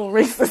were a little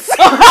racist. So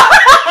I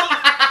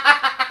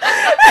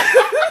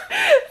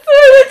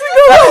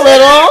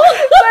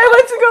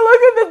went to go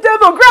look at the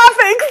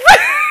demographics.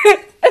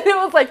 And it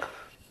was like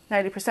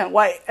 90%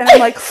 white. And I'm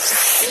like,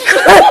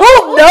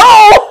 oh,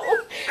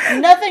 no.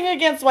 Nothing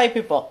against white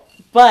people,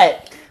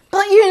 but...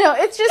 But, you know,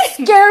 it's just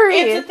scary.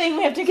 It's a thing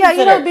we have to consider. Yeah,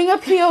 you know, being a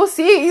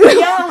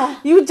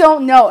POC, you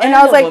don't know. And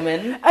I was like,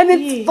 woman. And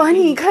it's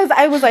funny because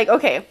I was like,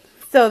 okay,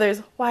 so there's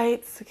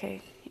whites,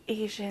 okay,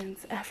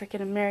 Asians,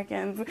 African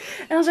Americans.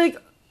 And I was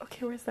like,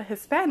 okay, where's the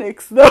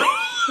Hispanics, though?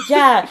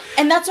 Yeah,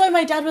 and that's why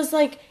my dad was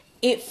like,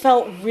 it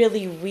felt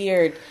really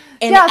weird.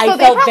 And yeah, so I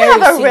they felt probably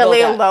very have a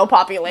really low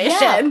population.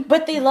 Yeah,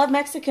 but they love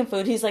Mexican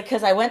food. He's like,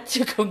 because I went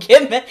to go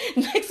get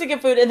Mexican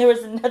food and there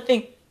was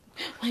nothing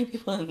white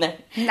people in there.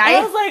 Nice. And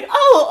I was like,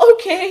 oh,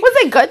 okay. Was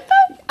it good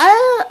then?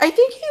 I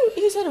think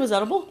he said it was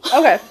edible.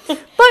 Okay. But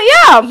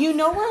yeah. You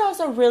know where I was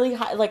a really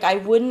high, like I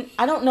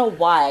don't know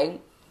why,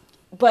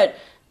 but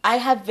I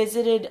had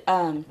visited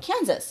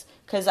Kansas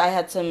because I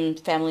had some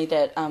family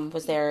that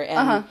was there,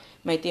 and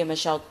my Thea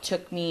Michelle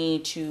took me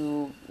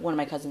to one of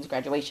my cousin's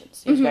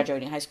graduations. He was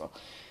graduating high school.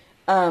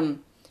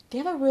 They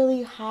have a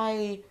really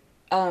high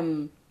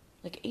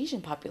like Asian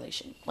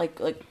population, like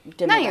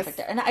demographic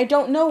there, and I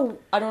don't know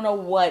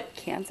what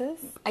Kansas.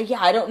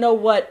 I don't know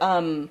what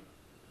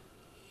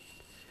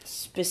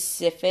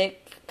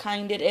specific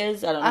kind it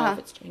is. I don't know if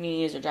it's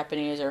Chinese or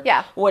Japanese or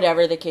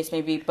whatever the case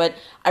may be. But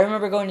I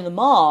remember going to the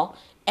mall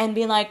and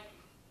being like,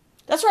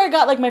 that's where I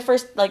got like my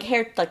first like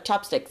hair like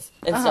chopsticks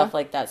and stuff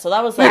like that. So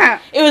that was like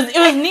it was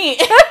neat.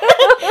 And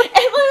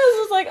I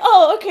was just like,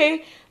 oh,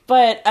 okay.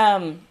 But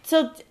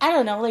so I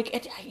don't know,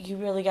 like you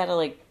really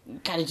gotta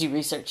do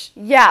research.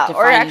 Yeah,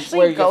 or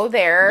actually go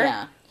there.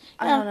 Yeah.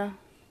 I don't know.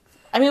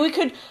 I mean,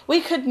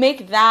 we could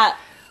make that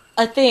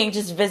a thing.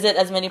 Just visit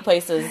as many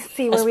places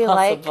see where as we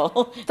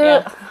possible.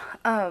 Like.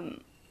 Where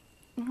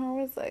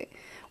was I?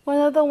 One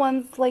of the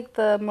ones, like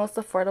the most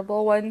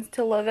affordable ones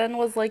to live in,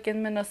 was like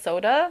in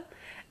Minnesota.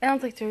 And I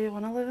was like, do you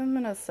want to live in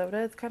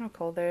Minnesota? It's kind of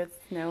cold there. It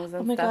snows and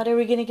stuff. Oh my god, are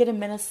we going to get a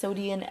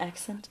Minnesotian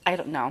accent? I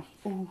don't know.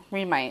 Ooh,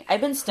 we might.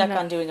 I've been stuck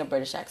on doing a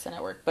British accent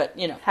at work, but,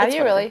 you know. Have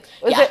you really?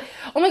 Was it?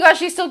 Oh my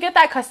gosh, you still get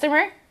that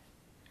customer?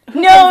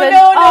 No,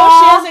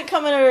 she hasn't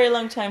come in a very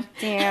long time.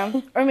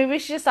 Damn. Or maybe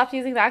she just stopped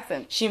using the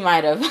accent. She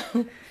might have.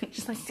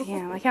 She's like,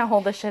 damn, I can't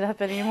hold this shit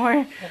up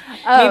anymore.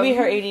 Maybe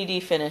her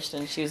ADD finished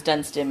and she was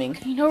done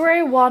stimming. You know where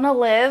I want to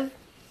live?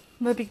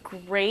 Would be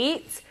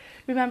great.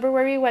 Remember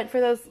where we went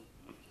for those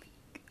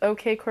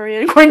okay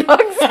Korean corn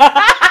dogs?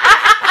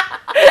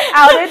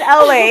 Out in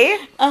LA.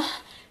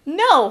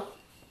 No.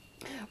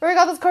 Where we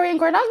got those Korean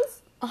corn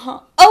dogs?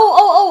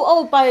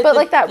 Oh, but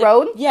like that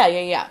road?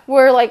 Yeah.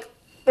 Where like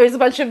there's a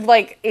bunch of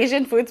like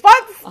Asian food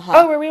spots.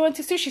 Oh, where we went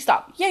to Sushi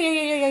Stop.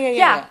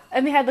 Yeah.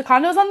 And they had the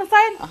condos on the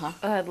side. Oh,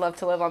 I'd love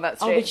to live on that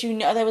street. Oh, but you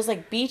know that was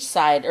like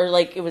beachside, or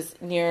like it was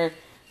near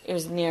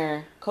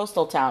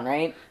coastal town,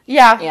 right?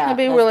 Yeah. It'd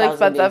be really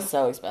expensive.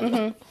 So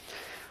expensive.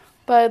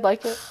 But I'd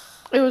like it.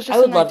 It was just. I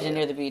would love to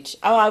near the beach.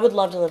 Oh, I would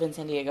love to live in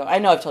San Diego. I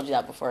know I've told you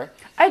that before.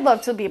 I'd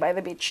love to be by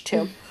the beach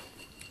too,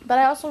 but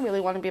I also really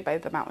want to be by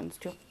the mountains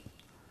too.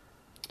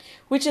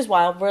 Which is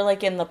wild. We're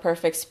like in the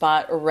perfect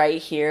spot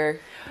right here.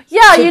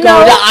 Yeah, to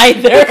go to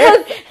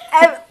either.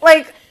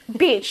 Like,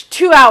 beach,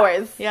 2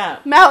 hours. Yeah.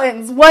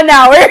 Mountains, 1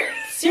 hour.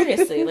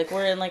 Seriously, like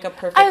we're in like a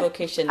perfect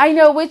location. I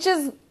know, which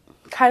is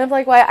kind of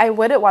like why I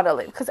wouldn't want to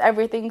leave, because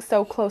everything's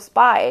so close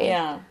by.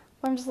 Yeah.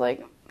 I'm just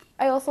like,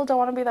 I also don't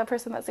want to be that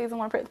person that stays in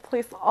one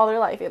place all their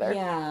life either.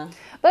 Yeah.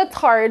 But it's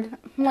hard.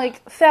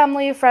 Like,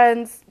 family,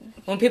 friends.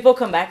 When people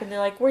come back and they're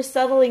like, we're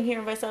settling here,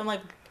 I'm like,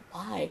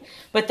 why?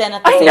 But then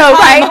at the same time,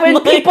 right? When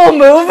like, people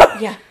move.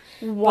 Yeah.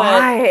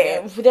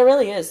 Why? But there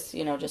really is,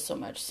 just so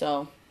much.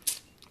 So,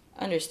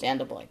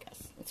 understandable, I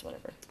guess. It's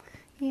whatever.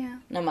 Yeah.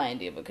 Not my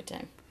idea of a good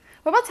time.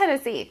 What about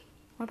Tennessee?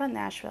 What about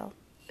Nashville?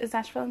 Is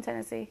Nashville in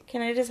Tennessee?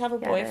 Can I just have a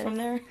boy from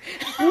there?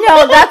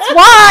 No, that's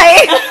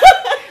why.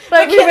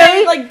 But we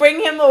really like bring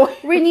him away.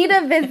 We need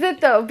a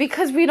visit though,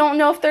 because we don't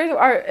know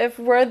if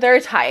we're their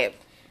type.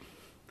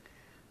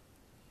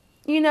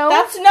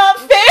 That's not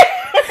fair.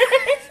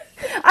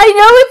 I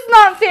know it's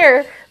not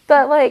fair,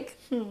 but like,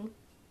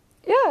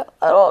 yeah,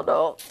 I don't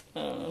know.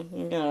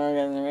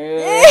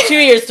 2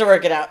 years to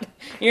work it out.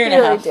 Year and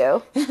a half.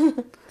 Do.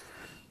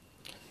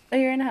 A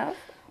year and a half.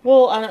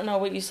 Well, I don't know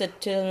what you said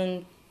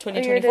to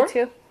 2024.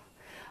 Too.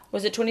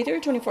 Was it 23 or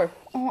 24?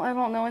 Oh, I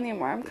don't know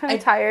anymore. I'm kind of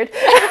tired.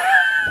 I'm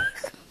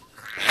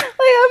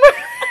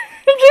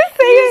just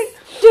saying.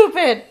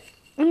 Stupid.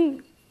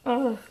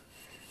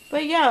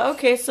 But yeah,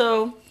 okay,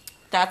 so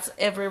that's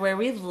everywhere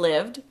we've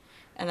lived,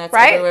 and that's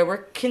everywhere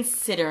we're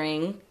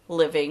considering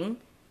living.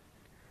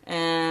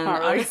 And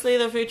honestly,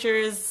 the future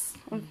is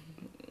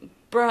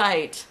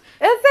bright.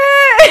 Is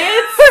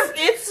it?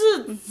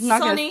 It's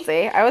not sunny. Gonna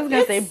say. I was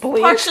gonna say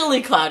bleak.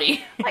 Partially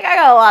cloudy. Like, I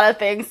got a lot of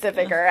things to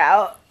figure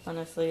out.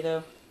 Honestly,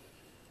 though.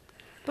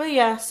 But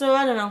yeah, so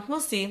I don't know. We'll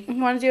see. You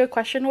want to do a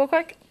question real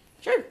quick?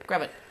 Sure,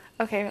 grab it.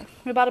 Okay,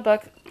 we bought a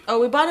book. Oh,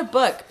 we bought a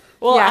book.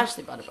 Well,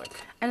 Ashley bought a book.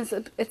 And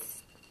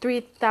it's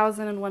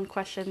 3,001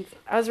 questions.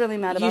 I was really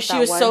mad about that She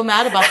one. was so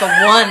mad about the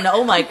one.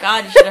 Oh my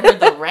god, you should have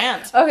heard the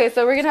rant. Okay,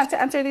 so we're going to have to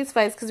answer these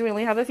five because we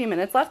only have a few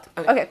minutes left.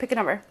 Okay, pick a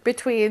number.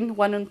 Between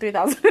 1 and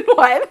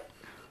 3,001.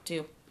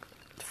 2.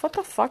 What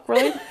the fuck,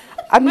 really?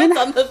 It's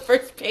on the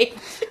first page.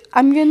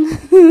 I'm gonna...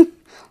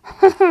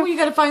 Well, you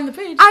gotta find the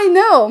page. I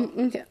know.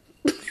 Okay.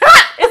 Is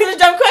it a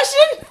dumb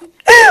question?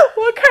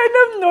 What kind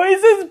of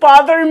noises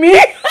bother me?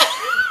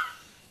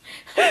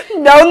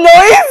 No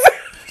noise?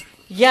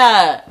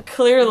 Yeah,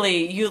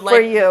 clearly you like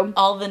For you.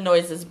 All the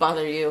noises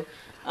bother you.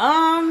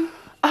 Oh,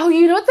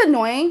 you know what's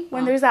annoying?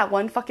 When there's that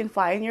one fucking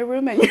fly in your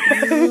room and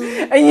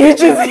you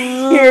just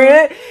hear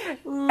it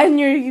and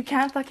you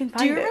can't fucking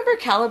find it. Do you remember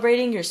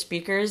calibrating your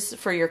speakers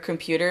for your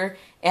computer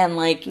and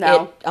like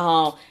No.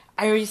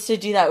 I used to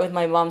do that with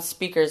my mom's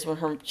speakers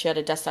when she had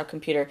a desktop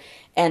computer,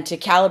 and to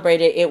calibrate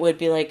it, it would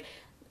be like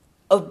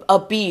a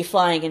bee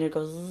flying and it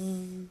goes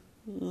and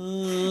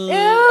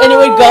it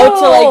would go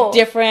to like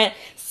different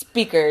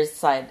speakers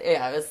side.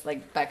 Yeah, it was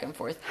like back and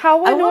forth.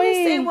 How annoying. I want to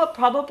say what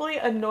probably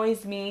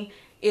annoys me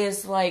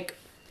is like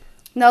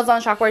nails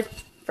on chalkboard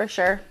for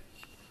sure.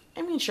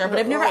 I mean, sure, but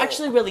I've never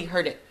actually really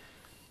heard it.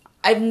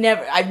 I've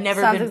never Sounds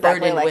been exactly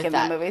burdened like with in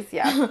that. The movies,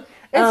 yeah.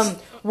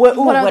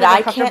 What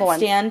I can't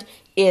stand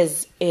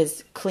is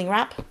cling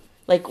wrap.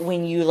 Like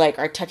when you like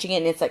are touching it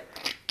and it's like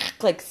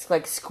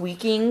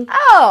squeaking.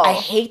 Oh, I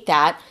hate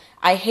that.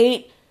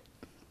 I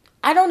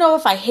don't know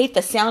if I hate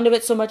the sound of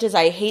it so much as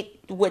I hate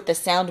what the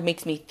sound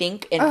makes me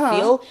think and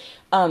feel.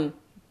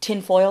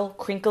 Tinfoil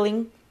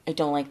crinkling. I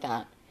don't like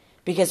that.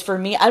 Because for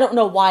me, I don't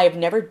know why, I've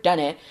never done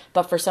it,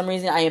 but for some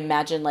reason I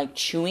imagine like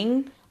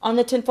chewing on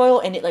the tinfoil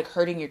and it like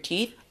hurting your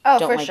teeth. Oh,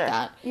 don't for like sure.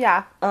 that.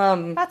 Yeah.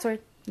 That's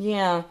weird.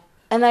 Yeah.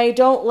 And I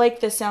don't like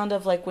the sound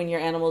of like when your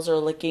animals are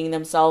licking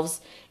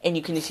themselves and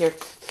you can just hear.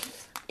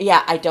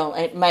 Yeah, I don't.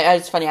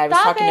 It's funny. I was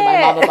talking to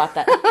my mom about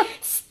that.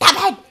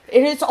 Stop it!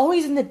 And it's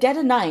always in the dead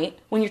of night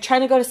when you're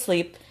trying to go to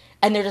sleep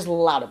and they're just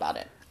loud about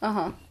it.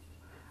 I'm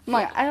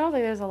like, I don't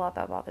think there's a lot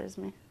that bothers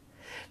me.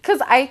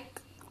 Because I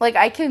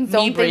can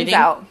zone things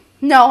out.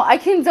 No, I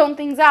can zone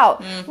things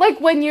out.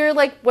 Like when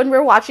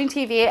we're watching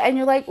TV and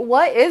you're like,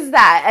 what is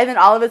that? And then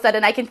all of a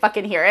sudden I can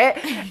fucking hear it.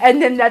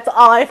 And then that's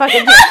all I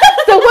fucking hear.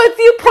 So once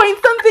you point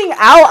something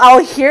out,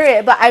 I'll hear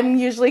it. But I'm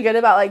usually good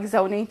about like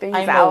zoning things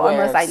out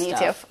unless I need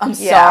to. I'm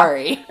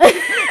sorry.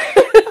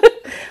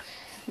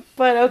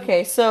 But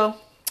okay, so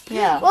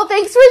yeah. Well,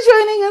 thanks for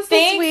joining us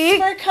this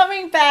week. Thanks for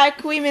coming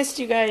back. We missed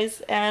you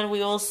guys, and we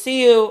will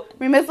see you.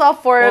 We missed all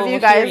four of you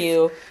guys.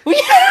 Hear you.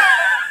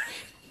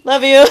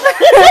 Love you.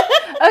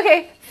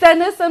 Okay,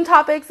 send us some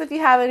topics if you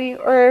have any,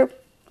 or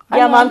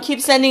Mom,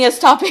 keep sending us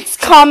topics.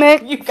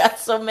 Comics. You got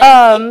so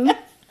many.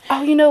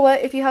 Oh, you know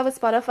what? If you have a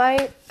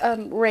Spotify,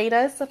 rate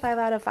us a 5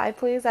 out of 5,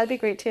 please. That'd be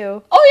great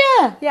too. Oh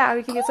yeah. Yeah,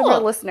 we can get some more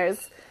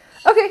listeners.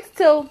 Okay,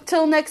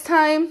 till next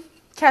time.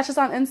 Catch us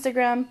on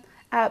Instagram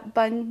at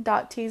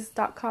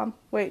bun.tease.com.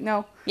 Wait,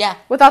 no. Yeah.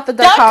 Without the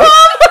 .com.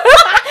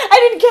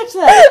 I didn't catch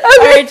that.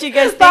 Okay. All right, you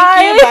guys.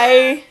 Thank you.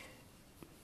 Bye.